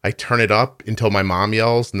stereo. I turn it up until my mom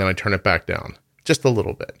yells and then I turn it back down just a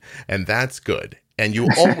little bit. And that's good. And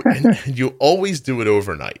you always do it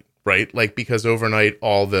overnight, right? Because overnight,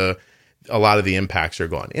 a lot of the impacts are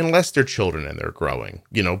gone, unless they're children and they're growing,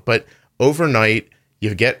 but overnight,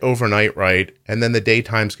 you get overnight right. And then the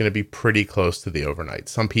daytime's going to be pretty close to the overnight.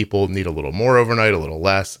 Some people need a little more overnight, a little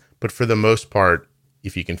less, but for the most part,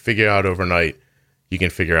 if you can figure out overnight, you can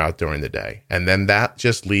figure out during the day. And then that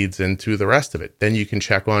just leads into the rest of it. Then you can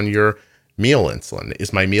check on your meal insulin.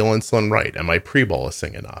 Is my meal insulin right? Am I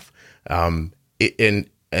pre-bolusing enough? And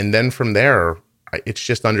then from there, it's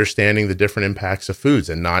just understanding the different impacts of foods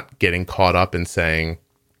and not getting caught up in saying,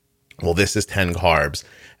 well, this is 10 carbs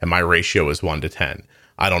and my ratio is 1 to 10.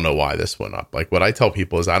 I don't know why this went up. What I tell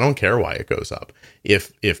people is I don't care why it goes up.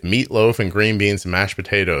 If meatloaf and green beans and mashed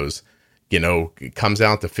potatoes, it comes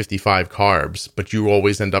out to 55 carbs, but you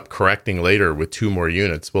always end up correcting later with 2 more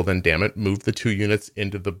units. Well, then, damn it, move the 2 units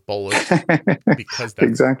into the bolus because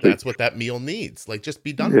that's what that meal needs. Just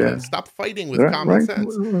be done with it. Stop fighting with common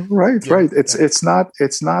sense. Right. It's not.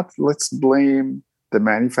 Let's blame the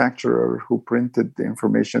manufacturer who printed the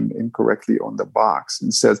information incorrectly on the box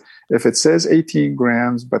and says if it says 18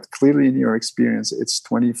 grams, but clearly in your experience it's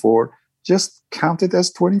 24. Just count it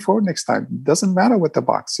as 24 next time. It doesn't matter what the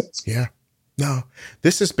box says. Yeah. No,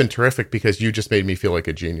 this has been terrific because you just made me feel like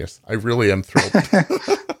a genius. I really am thrilled.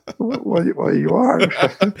 well, you are.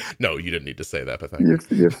 No, you didn't need to say that, but thank you.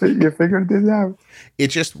 You figured it out. It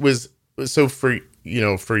just was so for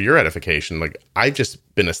your edification. I've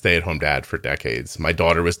just been a stay-at-home dad for decades. My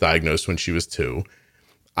daughter was diagnosed when she was 2.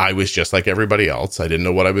 I was just like everybody else. I didn't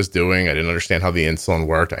know what I was doing. I didn't understand how the insulin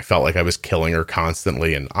worked. I felt like I was killing her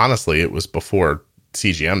constantly. And honestly, it was before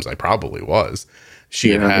CGMs. I probably was.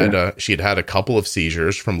 She had had a couple of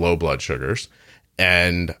seizures from low blood sugars.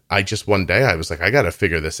 And one day I was like, I got to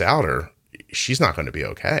figure this out or she's not going to be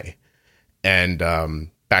okay. And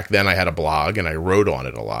back then I had a blog and I wrote on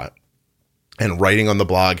it a lot. And writing on the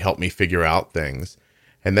blog helped me figure out things.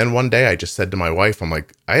 And then one day I just said to my wife, I'm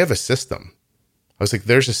like, I have a system. I was like,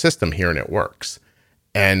 there's a system here and it works.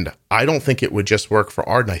 And I don't think it would just work for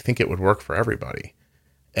Arden. I think it would work for everybody.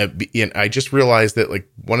 And I just realized that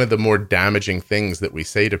one of the more damaging things that we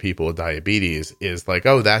say to people with diabetes is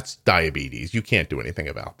oh, that's diabetes. You can't do anything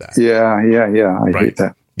about that. Yeah. I hate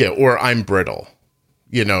that. Yeah. Or I'm brittle.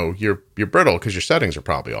 You're brittle because your settings are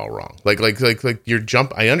probably all wrong. Your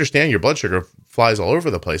jump. I understand your blood sugar flies all over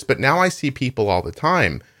the place, but now I see people all the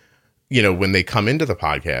time, when they come into the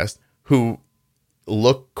podcast who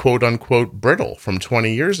look quote unquote brittle from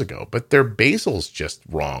 20 years ago, but their basal's just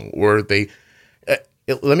wrong. Or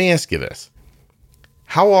let me ask you this.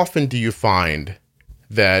 How often do you find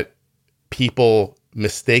that people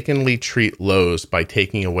mistakenly treat lows by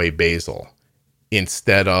taking away basal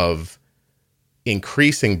instead of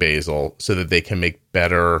increasing basal so that they can make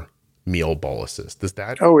better meal boluses? Does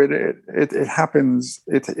that? Oh, it happens.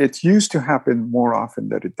 It used to happen more often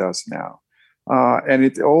than it does now. And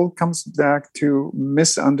it all comes back to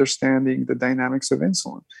misunderstanding the dynamics of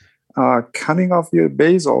insulin. Cutting off your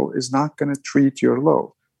basal is not going to treat your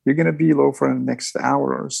low. you're going to be low for the next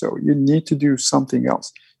hour or so. You need to do something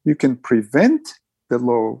else. You can prevent the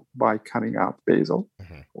low by cutting out basal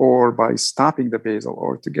or by stopping the basal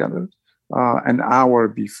altogether an hour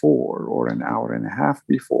before or an hour and a half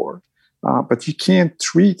before. But you can't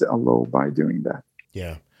treat a low by doing that.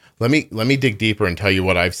 Yeah. Let me dig deeper and tell you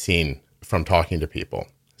what I've seen from talking to people.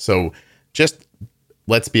 So just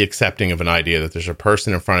let's be accepting of an idea that there's a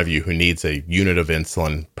person in front of you who needs a unit of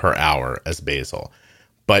insulin per hour as basal,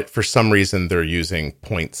 but for some reason they're using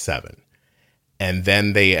 0.7. And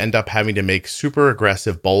then they end up having to make super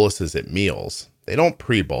aggressive boluses at meals. They don't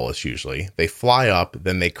pre-bolus usually. They fly up,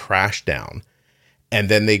 then they crash down. And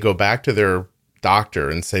then they go back to their doctor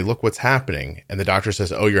and say, look what's happening. And the doctor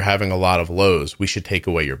says, oh, you're having a lot of lows. We should take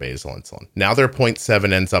away your basal insulin. Now their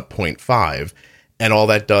 0.7 ends up 0.5. And all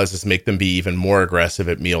that does is make them be even more aggressive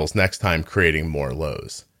at meals next time, creating more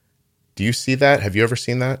lows. Do you see that? Have you ever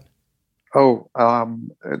seen that? Oh,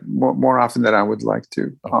 more often than I would like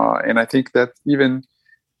to. And I think that even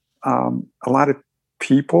a lot of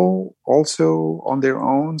people also on their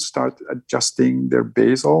own start adjusting their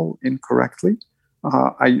basal incorrectly.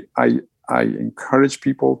 I encourage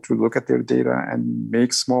people to look at their data and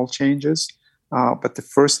make small changes. But the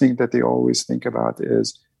first thing that they always think about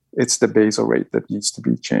is it's the basal rate that needs to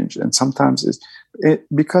be changed. And sometimes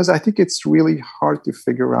because I think it's really hard to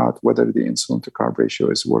figure out whether the insulin to carb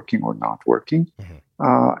ratio is working or not working.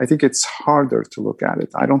 I think it's harder to look at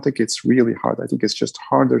it. I don't think it's really hard. I think it's just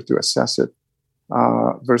harder to assess it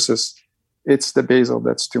versus it's the basal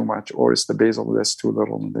that's too much or it's the basal that's too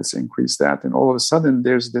little and let's increase that. And all of a sudden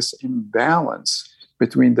there's this imbalance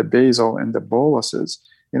between the basal and the boluses.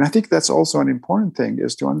 And I think that's also an important thing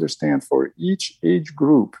is to understand for each age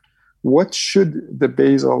group, what should the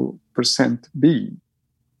basal percent be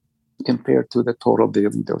compared to the total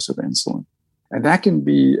daily dose of insulin? And that can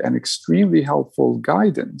be an extremely helpful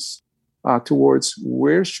guidance towards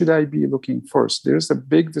where should I be looking first. There's a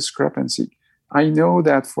big discrepancy. I know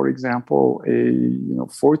that, for example, a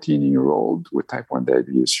 14-year-old with type 1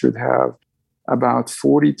 diabetes should have about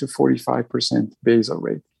 40 to 45% basal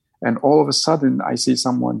rate. And all of a sudden, I see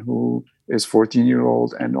someone who is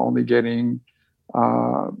 14-year-old and only getting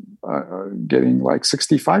like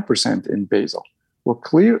 65% in basal. Well,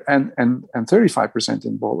 clear and 35%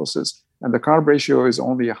 in boluses, and the carb ratio is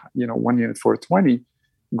only 1 unit for 20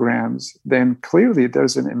 grams. Then clearly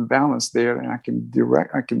there's an imbalance there, and I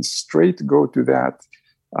can straight go to that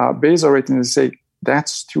basal rate and say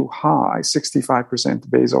that's too high.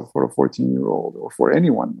 65% basal for a 14-year-old or for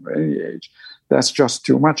anyone any age. That's just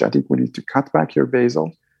too much. I think we need to cut back your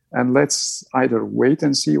basal and let's either wait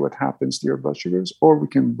and see what happens to your blood sugars, or we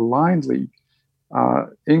can blindly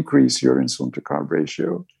increase your insulin to carb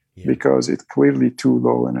ratio because it's clearly too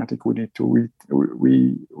low. And I think we need to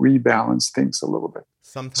rebalance things a little bit.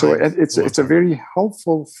 So it's a very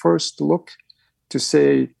helpful first look to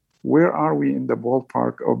say, where are we in the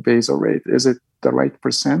ballpark of basal rate? Is it the right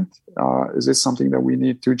percent? Is it something that we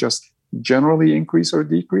need to just generally increase or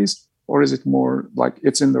decrease? Or is it more like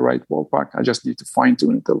it's in the right ballpark? I just need to fine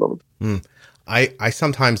tune it a little bit. I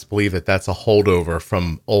sometimes believe that that's a holdover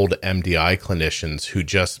from old MDI clinicians who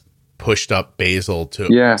just pushed up basal to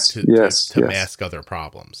mask other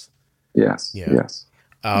problems. Yes.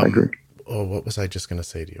 I agree. Oh, what was I just going to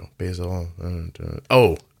say to you? Basal.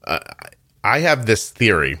 I have this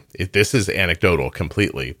theory. This is anecdotal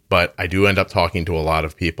completely, but I do end up talking to a lot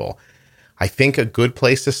of people. I think a good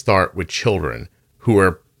place to start with children who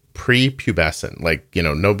are prepubescent, like,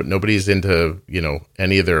 nobody's into,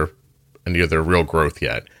 any of their real growth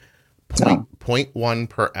yet. 0.1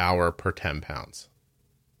 per hour per 10 pounds.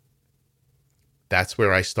 That's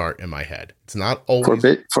where I start in my head. It's not always for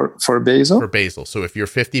basal. For basal. So if you're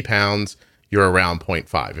 50 pounds, you're around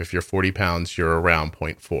 0.5. If you're 40 pounds, you're around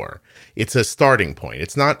 0.4. It's a starting point.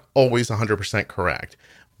 It's not always 100% correct.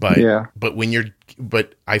 But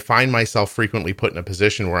I find myself frequently put in a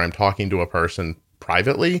position where I'm talking to a person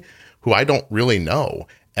privately who I don't really know,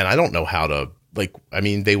 and I don't know how to,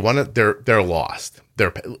 they're lost.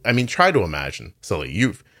 Try to imagine, Sully,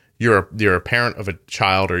 you're a parent of a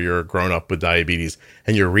child, or you're a grown up with diabetes,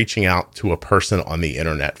 and you're reaching out to a person on the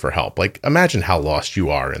internet for help. Like, imagine how lost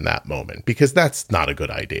you are in that moment, because that's not a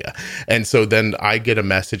good idea. And so then I get a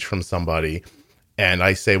message from somebody and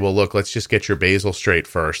I say, well, look, let's just get your basal straight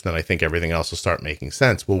first. Then I think everything else will start making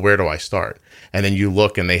sense. Well, where do I start? And then you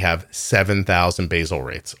look and they have 7,000 basal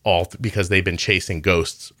rates, all because they've been chasing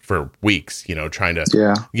ghosts for weeks, trying to,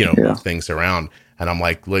 move things around. And I'm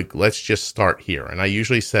like, let's just start here. And I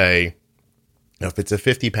usually say, if it's a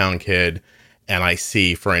 50-pound kid and I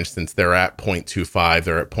see, for instance, they're at 0.25,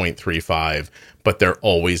 they're at 0.35, but they're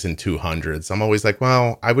always in 200s. I'm always like,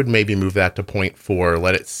 well, I would maybe move that to 0.4,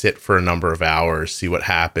 let it sit for a number of hours, see what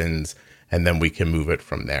happens, and then we can move it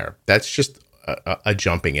from there. That's just a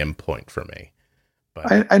jumping in point for me.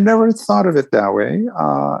 But I never thought of it that way,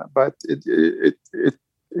 but it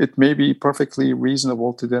may be perfectly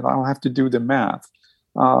reasonable to that. I'll have to do the math.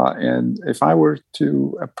 And if I were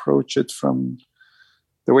to approach it from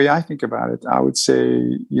the way I think about it, I would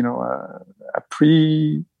say, a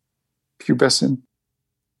pre-pubescent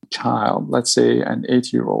child, let's say an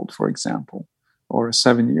 8-year-old, for example, or a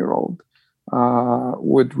 7-year-old,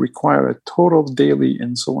 would require a total daily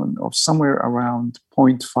insulin of somewhere around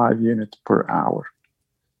 0.5 unit per hour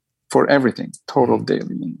for everything, total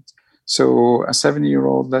daily units. So a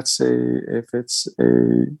 7-year-old, let's say if it's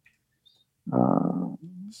a...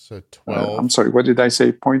 So 12. I'm sorry, what did I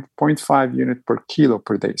say? 0.5 unit per kilo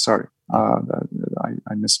per day. Sorry, I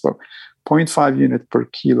misspoke. 0.5 unit per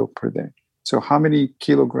kilo per day. So how many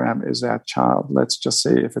kilogram is that child? Let's just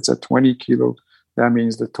say if it's a 20 kilo, that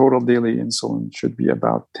means the total daily insulin should be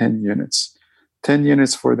about 10 units. 10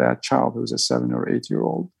 units for that child who's a 7 or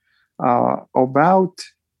 8-year-old. About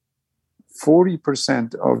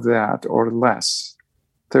 40% of that or less,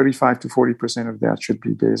 35 to 40% of that should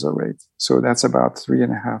be basal rate. So that's about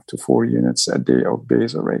 3.5 to 4 units a day of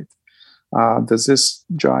basal rate. Does this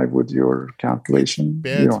jive with your calculation?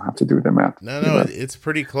 You don't have to do the math. No, it's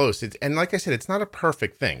pretty close. And like I said, it's not a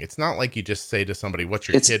perfect thing. It's not like you just say to somebody, what's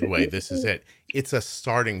your kid weigh? This is it. It's a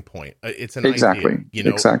starting point. It's an idea.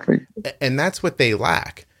 Exactly. And that's what they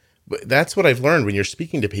lack. That's what I've learned when you're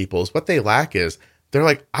speaking to people is what they lack is they're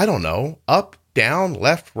like, I don't know, up, down,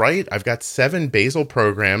 left, right. I've got 7 basal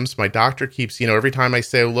programs. My doctor keeps, every time I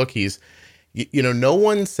say, look, he's, no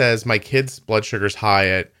one says my kid's blood sugar's high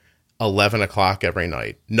at 11 o'clock every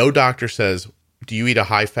night. No doctor says, do you eat a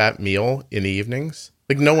high fat meal in the evenings?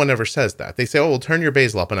 Like no one ever says that. They say, oh, we'll turn your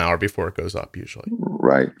basal up an hour before it goes up usually.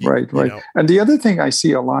 Right. And the other thing I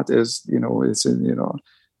see a lot is, if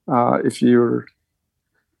you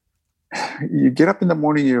get up in the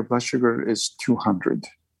morning, your blood sugar is 200.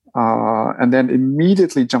 And then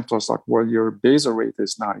immediately jump to us like, well, your basal rate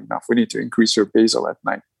is not enough. We need to increase your basal at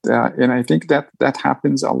night. And I think that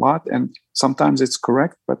happens a lot. And sometimes it's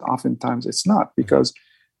correct, but oftentimes it's not. Because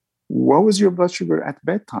what was your blood sugar at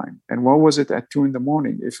bedtime? And what was it at 2 in the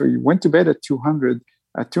morning? If you went to bed at 200,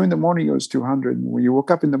 at 2 in the morning it was 200. And when you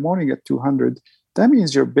woke up in the morning at 200, that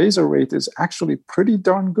means your basal rate is actually pretty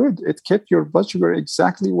darn good. It kept your blood sugar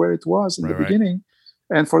exactly where it was in the beginning.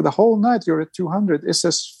 And for the whole night, you're at 200. It's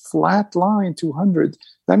a flat line, 200.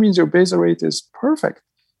 That means your basal rate is perfect.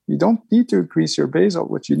 You don't need to increase your basal.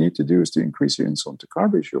 What you need to do is to increase your insulin to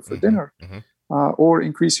carb ratio for dinner, or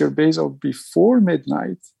increase your basal before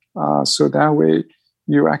midnight. So that way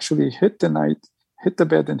you actually hit the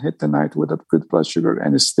bed and hit the night with a good blood sugar,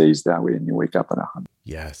 and it stays that way, and you wake up at 100.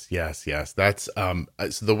 Yes. That's so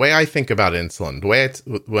the way I think about insulin,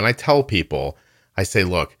 when I tell people, I say,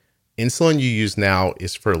 look, insulin you use now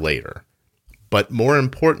is for later. But more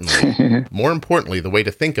importantly, the way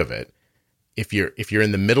to think of it, if you're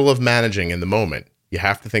in the middle of managing in the moment, you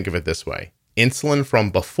have to think of it this way. Insulin from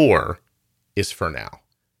before is for now.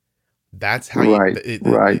 That's how it's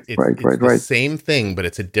the same thing, but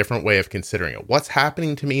it's a different way of considering it. What's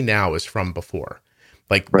happening to me now is from before.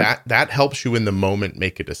 That helps you in the moment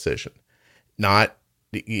make a decision. Not,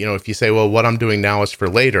 if you say, well, what I'm doing now is for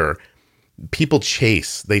later, people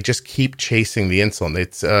they just keep chasing the insulin.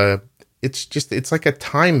 It's like a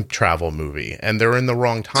time travel movie, and they're in the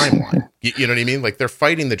wrong timeline. You know what I mean? Like they're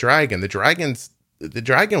fighting the dragon. The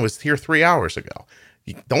dragon was here 3 hours ago.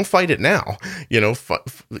 Don't fight it now. And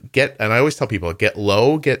I always tell people, get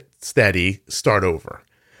low, get steady, start over.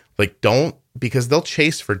 Because they'll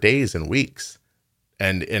chase for days and weeks.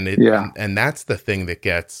 And that's the thing that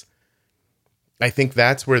gets, I think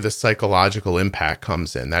that's where the psychological impact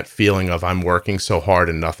comes in, that feeling of I'm working so hard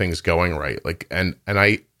and nothing's going right. And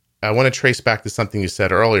I want to trace back to something you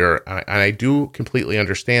said earlier. And I do completely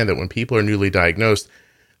understand that when people are newly diagnosed,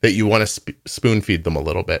 that you want to spoon feed them a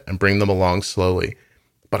little bit and bring them along slowly.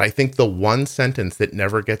 But I think the one sentence that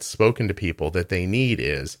never gets spoken to people that they need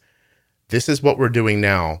is, this is what we're doing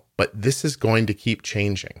now, but this is going to keep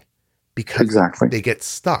changing, because they get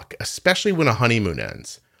stuck, especially when a honeymoon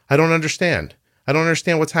ends. I don't understand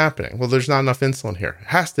what's happening. Well, there's not enough insulin here. It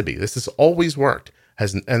has to be. This has always worked.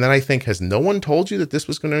 And then I think, has no one told you that this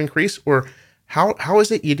was going to increase? Or how is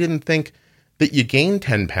it you didn't think that you gained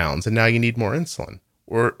 10 pounds and now you need more insulin?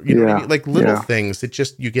 Or, little things that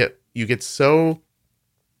just, you get so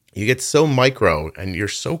micro and you're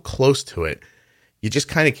so close to it. you just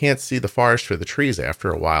kind of can't see the forest for the trees after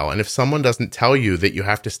a while. And if someone doesn't tell you that you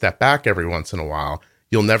have to step back every once in a while,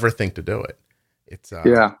 you'll never think to do it. It's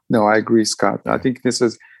yeah, no, I agree, Scott. I think this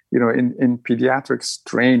is, in pediatrics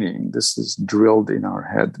training, this is drilled in our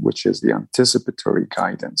head, which is the anticipatory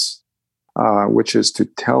guidance, which is to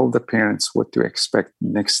tell the parents what to expect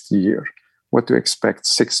next year, what to expect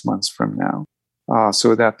 6 months from now,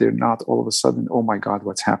 so that they're not all of a sudden, oh my God,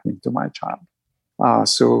 what's happening to my child?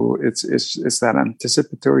 So it's that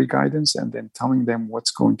anticipatory guidance, and then telling them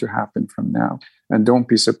what's going to happen from now, and don't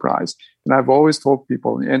be surprised. And I've always told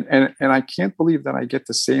people, and I can't believe that I get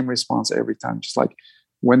the same response every time. Just like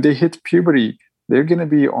when they hit puberty, they're going to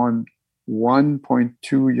be on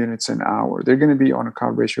 1.2 units an hour. They're going to be on a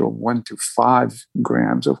carb ratio of 1 to 5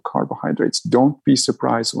 grams of carbohydrates. Don't be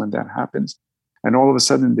surprised when that happens. And all of a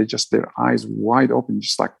sudden, their eyes wide open,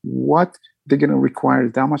 just like, what? They're going to require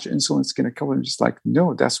that much insulin. It's going to kill them. Just like,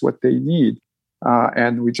 no, that's what they need.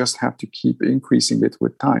 And we just have to keep increasing it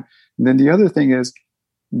with time. And then the other thing is,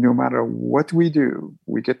 no matter what we do,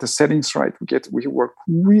 we get the settings right. We work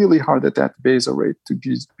really hard at that basal rate to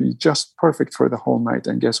be just perfect for the whole night.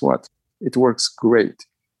 And guess what? It works great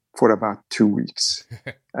for about 2 weeks.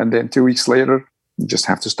 And then 2 weeks later, you just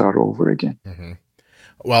have to start over again. Mm-hmm.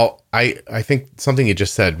 Well, I think something you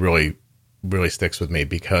just said really, really sticks with me,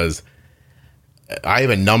 because I have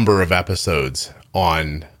a number of episodes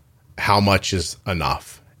on how much is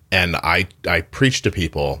enough. And I preach to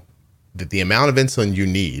people that the amount of insulin you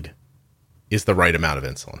need is the right amount of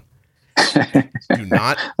insulin. Do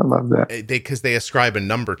not, I love that. Because they ascribe a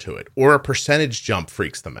number to it, or a percentage jump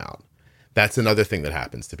freaks them out. That's another thing that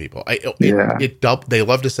happens to people. They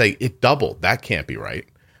love to say it doubled. That can't be right.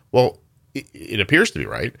 Well, it appears to be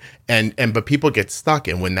right. But people get stuck.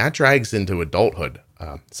 And when that drags into adulthood,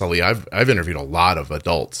 Sully, I've interviewed a lot of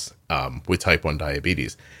adults with type 1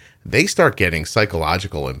 diabetes. They start getting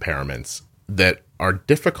psychological impairments that are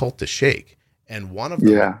difficult to shake. And one of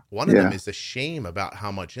them is the shame about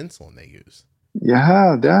how much insulin they use.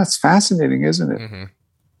 Yeah, that's fascinating, isn't it? Mm-hmm.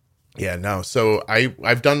 Yeah, no. So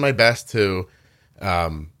I've done my best to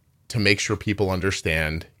make sure people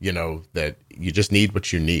understand, that you just need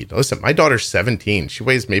what you need. Listen, my daughter's 17. She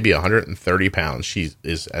weighs maybe 130 pounds. She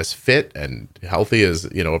is as fit and healthy as,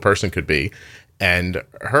 a person could be. And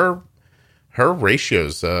her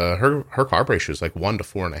ratios, her carb ratio is like 1 to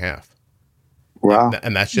 4.5. Wow.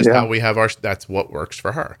 And that's just how we have that's what works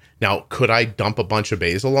for her. Now, could I dump a bunch of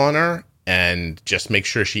basal on her and just make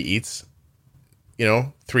sure she eats,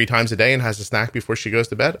 3 times a day and has a snack before she goes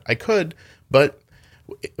to bed? I could, but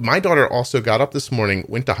my daughter also got up this morning,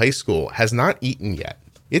 went to high school, has not eaten yet.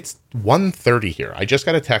 It's 1:30 here. I just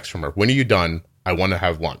got a text from her. When are you done? I want to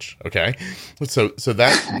have lunch. Okay. So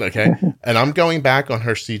that, okay. And I'm going back on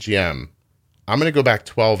her CGM. I'm going to go back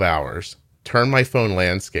 12 hours, turn my phone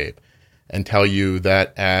landscape, and tell you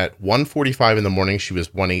that at 1:45 in the morning, she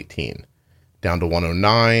was 118, down to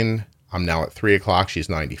 109. I'm now at 3 o'clock. She's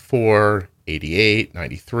 94, 88,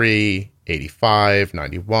 93, 85,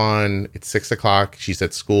 91. It's 6 o'clock. She's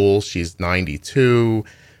at school. She's 92.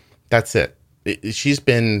 That's it. She's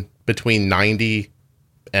been between 90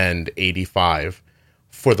 and 85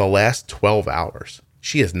 for the last 12 hours.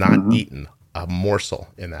 She has not eaten a morsel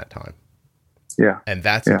in that time. Yeah. And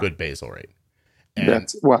that's a good basal rate. And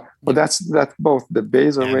that's both the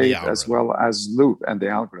basal rate as well as loop and the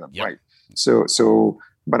algorithm, right? So,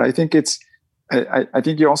 but I think I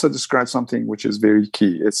think you also described something which is very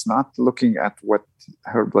key. It's not looking at what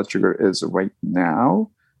her blood sugar is right now.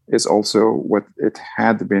 It's also what it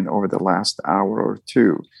had been over the last hour or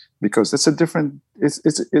two, because it's a different. It's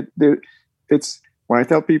what I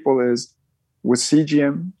tell people is with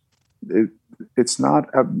CGM, it's not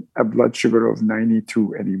a blood sugar of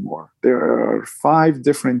 92 anymore. There are 5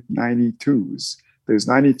 different 92s. There's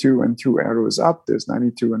 92 and 2 arrows up. There's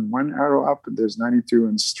 92 and 1 arrow up. And there's 92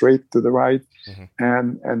 and straight to the right,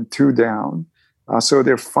 and 2 down. So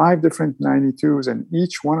there are 5 different 92s, and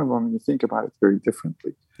each one of them, you think about it very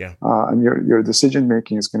differently. Yeah. And your decision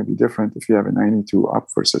making is going to be different if you have a 92 up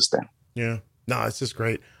versus down. Yeah. No, it's just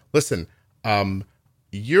great. Listen,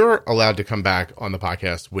 you're allowed to come back on the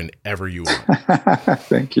podcast whenever you want.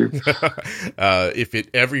 Thank you. If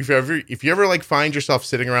you ever like find yourself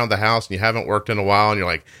sitting around the house and you haven't worked in a while and you're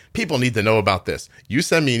like, people need to know about this, you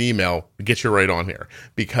send me an email, get you right on here,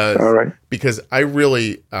 because I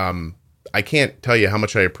really, I can't tell you how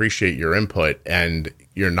much I appreciate your input and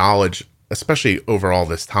your knowledge, especially over all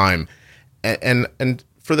this time. And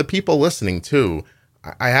for the people listening too,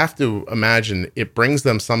 I have to imagine it brings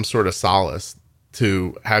them some sort of solace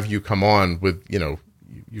to have you come on with,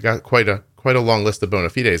 you got quite a long list of bona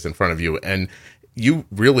fides in front of you. And you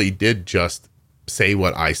really did just say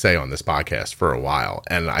what I say on this podcast for a while.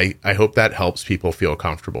 And I hope that helps people feel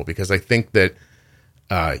comfortable, because I think that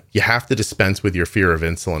you have to dispense with your fear of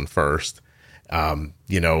insulin first. And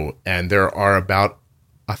there are about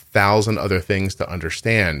 1,000 other things to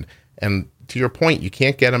understand. And to your point, you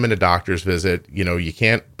can't get them in a doctor's visit. You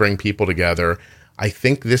can't bring people together. I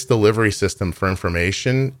think this delivery system for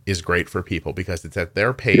information is great for people because it's at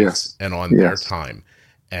their pace and on their time.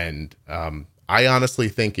 And I honestly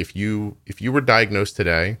think if you were diagnosed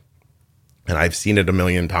today, and I've seen it a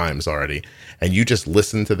million times already, and you just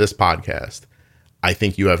listen to this podcast, I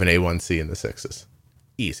think you have an A1C in the sixes.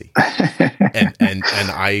 Easy. and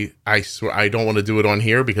I swear, I don't want to do it on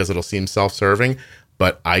here because it'll seem self-serving,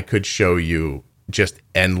 but I could show you just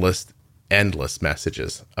endless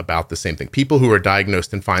messages about the same thing. People who are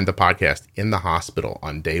diagnosed and find the podcast in the hospital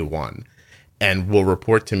on day one and will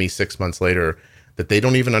report to me 6 months later that they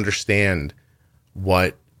don't even understand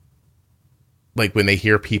what, like when they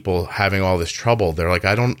hear people having all this trouble, they're like,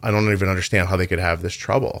 I don't even understand how they could have this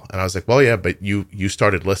trouble. And I was like, well, yeah, but you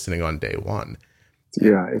started listening on day one.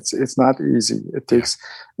 Yeah, it's not easy. It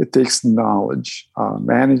takes knowledge.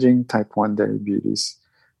 Managing type 1 diabetes,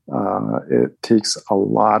 it takes a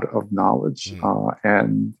lot of knowledge,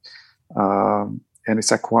 and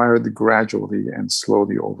it's acquired gradually and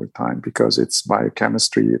slowly over time because it's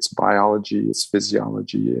biochemistry, it's biology, it's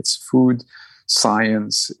physiology, it's food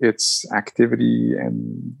science, it's activity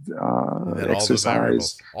and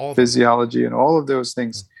exercise, physiology, and all of those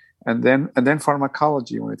things. And then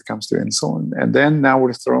pharmacology when it comes to insulin. And then now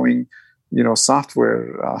we're throwing,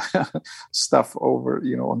 software stuff over,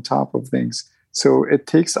 on top of things. So it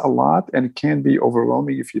takes a lot and it can be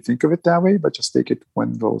overwhelming if you think of it that way, but just take it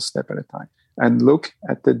one little step at a time and look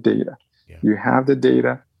at the data. Yeah. You have the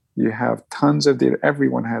data. You have tons of data.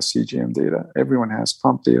 Everyone has CGM data. Everyone has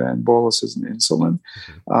pump data and boluses and insulin.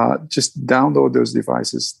 Just download those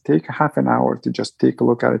devices. Take half an hour to just take a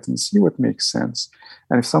look at it and see what makes sense.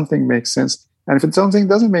 And if something makes sense, and if something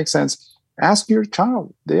doesn't make sense, ask your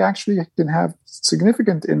child. They actually can have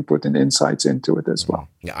significant input and insights into it as well.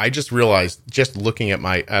 Yeah, I just realized, just looking at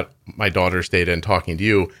my daughter's data and talking to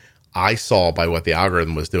you, I saw by what the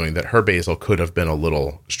algorithm was doing that her basal could have been a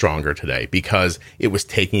little stronger today because it was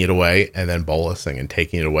taking it away and then bolusing and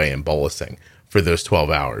taking it away and bolusing for those 12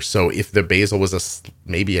 hours. So if the basal was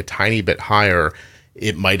maybe a tiny bit higher,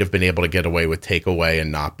 it might have been able to get away with takeaway and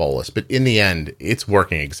not bolus. But in the end, it's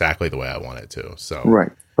working exactly the way I want it to. So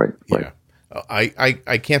right. Yeah.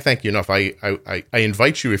 I can't thank you enough. I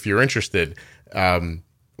invite you, if you're interested,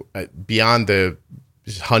 beyond the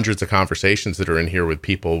hundreds of conversations that are in here with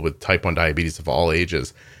people with type 1 diabetes of all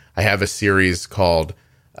ages. I have a series called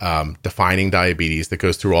Defining Diabetes that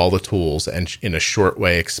goes through all the tools and in a short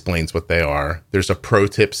way explains what they are. There's a pro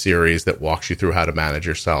tip series that walks you through how to manage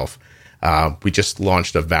yourself. We just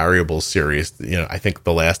launched a variables series. I think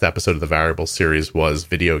the last episode of the variables series was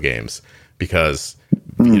video games because,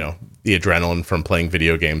 the adrenaline from playing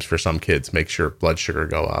video games for some kids makes your blood sugar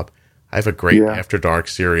go up. I have a great After Dark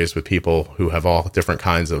series with people who have all different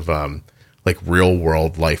kinds of like real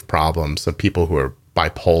world life problems. So people who are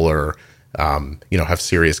bipolar, have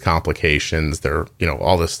serious complications. They're,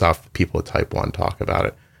 all this stuff people with type 1 talk about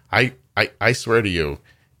it. I swear to you,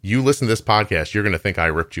 you listen to this podcast, you're going to think I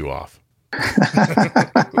ripped you off.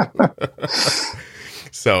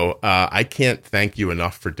 So I can't thank you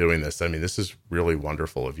enough for doing this. I mean, this is really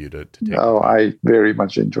wonderful of you to take. Oh, I very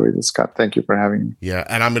much enjoyed it, Scott. Thank you for having me. Yeah,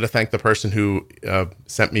 and I'm going to thank the person who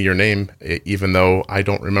sent me your name, even though I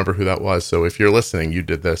don't remember who that was. So if you're listening, you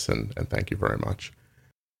did this, and thank you very much.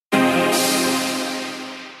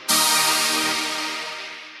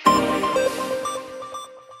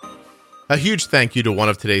 A huge thank you to one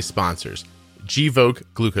of today's sponsors, Gvoke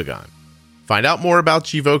Glucagon. Find out more about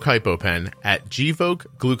Gvoke HypoPen at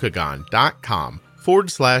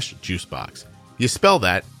gvokeglucagon.com/juicebox. You spell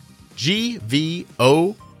that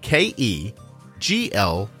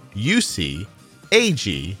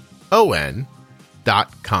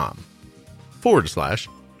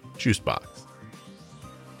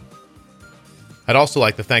I'd also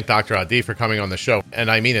like to thank Dr. Adi for coming on the show.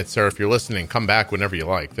 And I mean it, sir. If you're listening, come back whenever you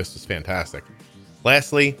like. This was fantastic.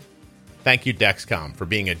 Lastly, thank you, Dexcom, for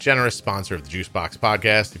being a generous sponsor of the Juicebox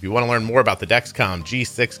podcast. If you want to learn more about the Dexcom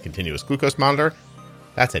G6 continuous glucose monitor,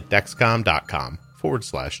 that's at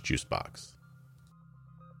dexcom.com/juicebox.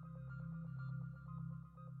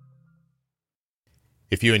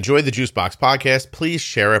 If you enjoy the Juicebox podcast, please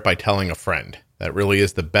share it by telling a friend. That really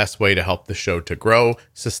is the best way to help the show to grow,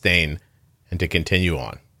 sustain, and to continue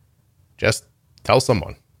on. Just tell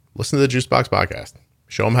someone. Listen to the Juicebox podcast.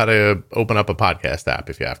 Show them how to open up a podcast app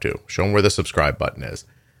if you have to. Show them where the subscribe button is.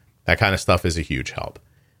 That kind of stuff is a huge help.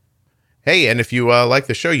 Hey, and if you like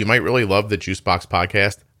the show, you might really love the Juicebox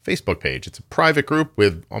Podcast Facebook page. It's a private group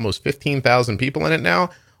with almost 15,000 people in it now,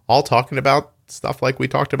 all talking about stuff like we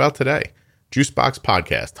talked about today. Juicebox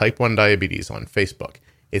Podcast, Type 1 Diabetes on Facebook.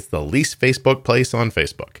 It's the least Facebook place on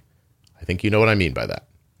Facebook. I think you know what I mean by that.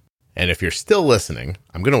 And if you're still listening,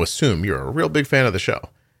 I'm going to assume you're a real big fan of the show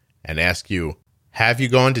and ask you, have you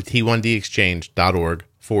gone to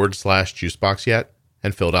t1dexchange.org/juicebox yet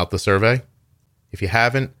and filled out the survey? If you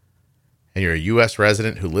haven't, and you're a U.S.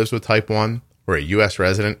 resident who lives with type 1 or a U.S.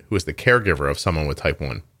 resident who is the caregiver of someone with type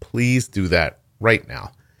 1, please do that right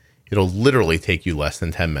now. It'll literally take you less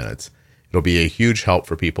than 10 minutes. It'll be a huge help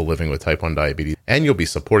for people living with type 1 diabetes, and you'll be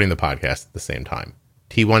supporting the podcast at the same time.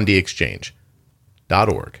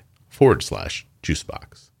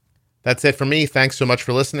 t1dexchange.org/juicebox. That's it for me. Thanks so much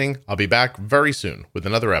for listening. I'll be back very soon with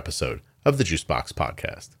another episode of the Juicebox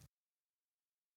Podcast.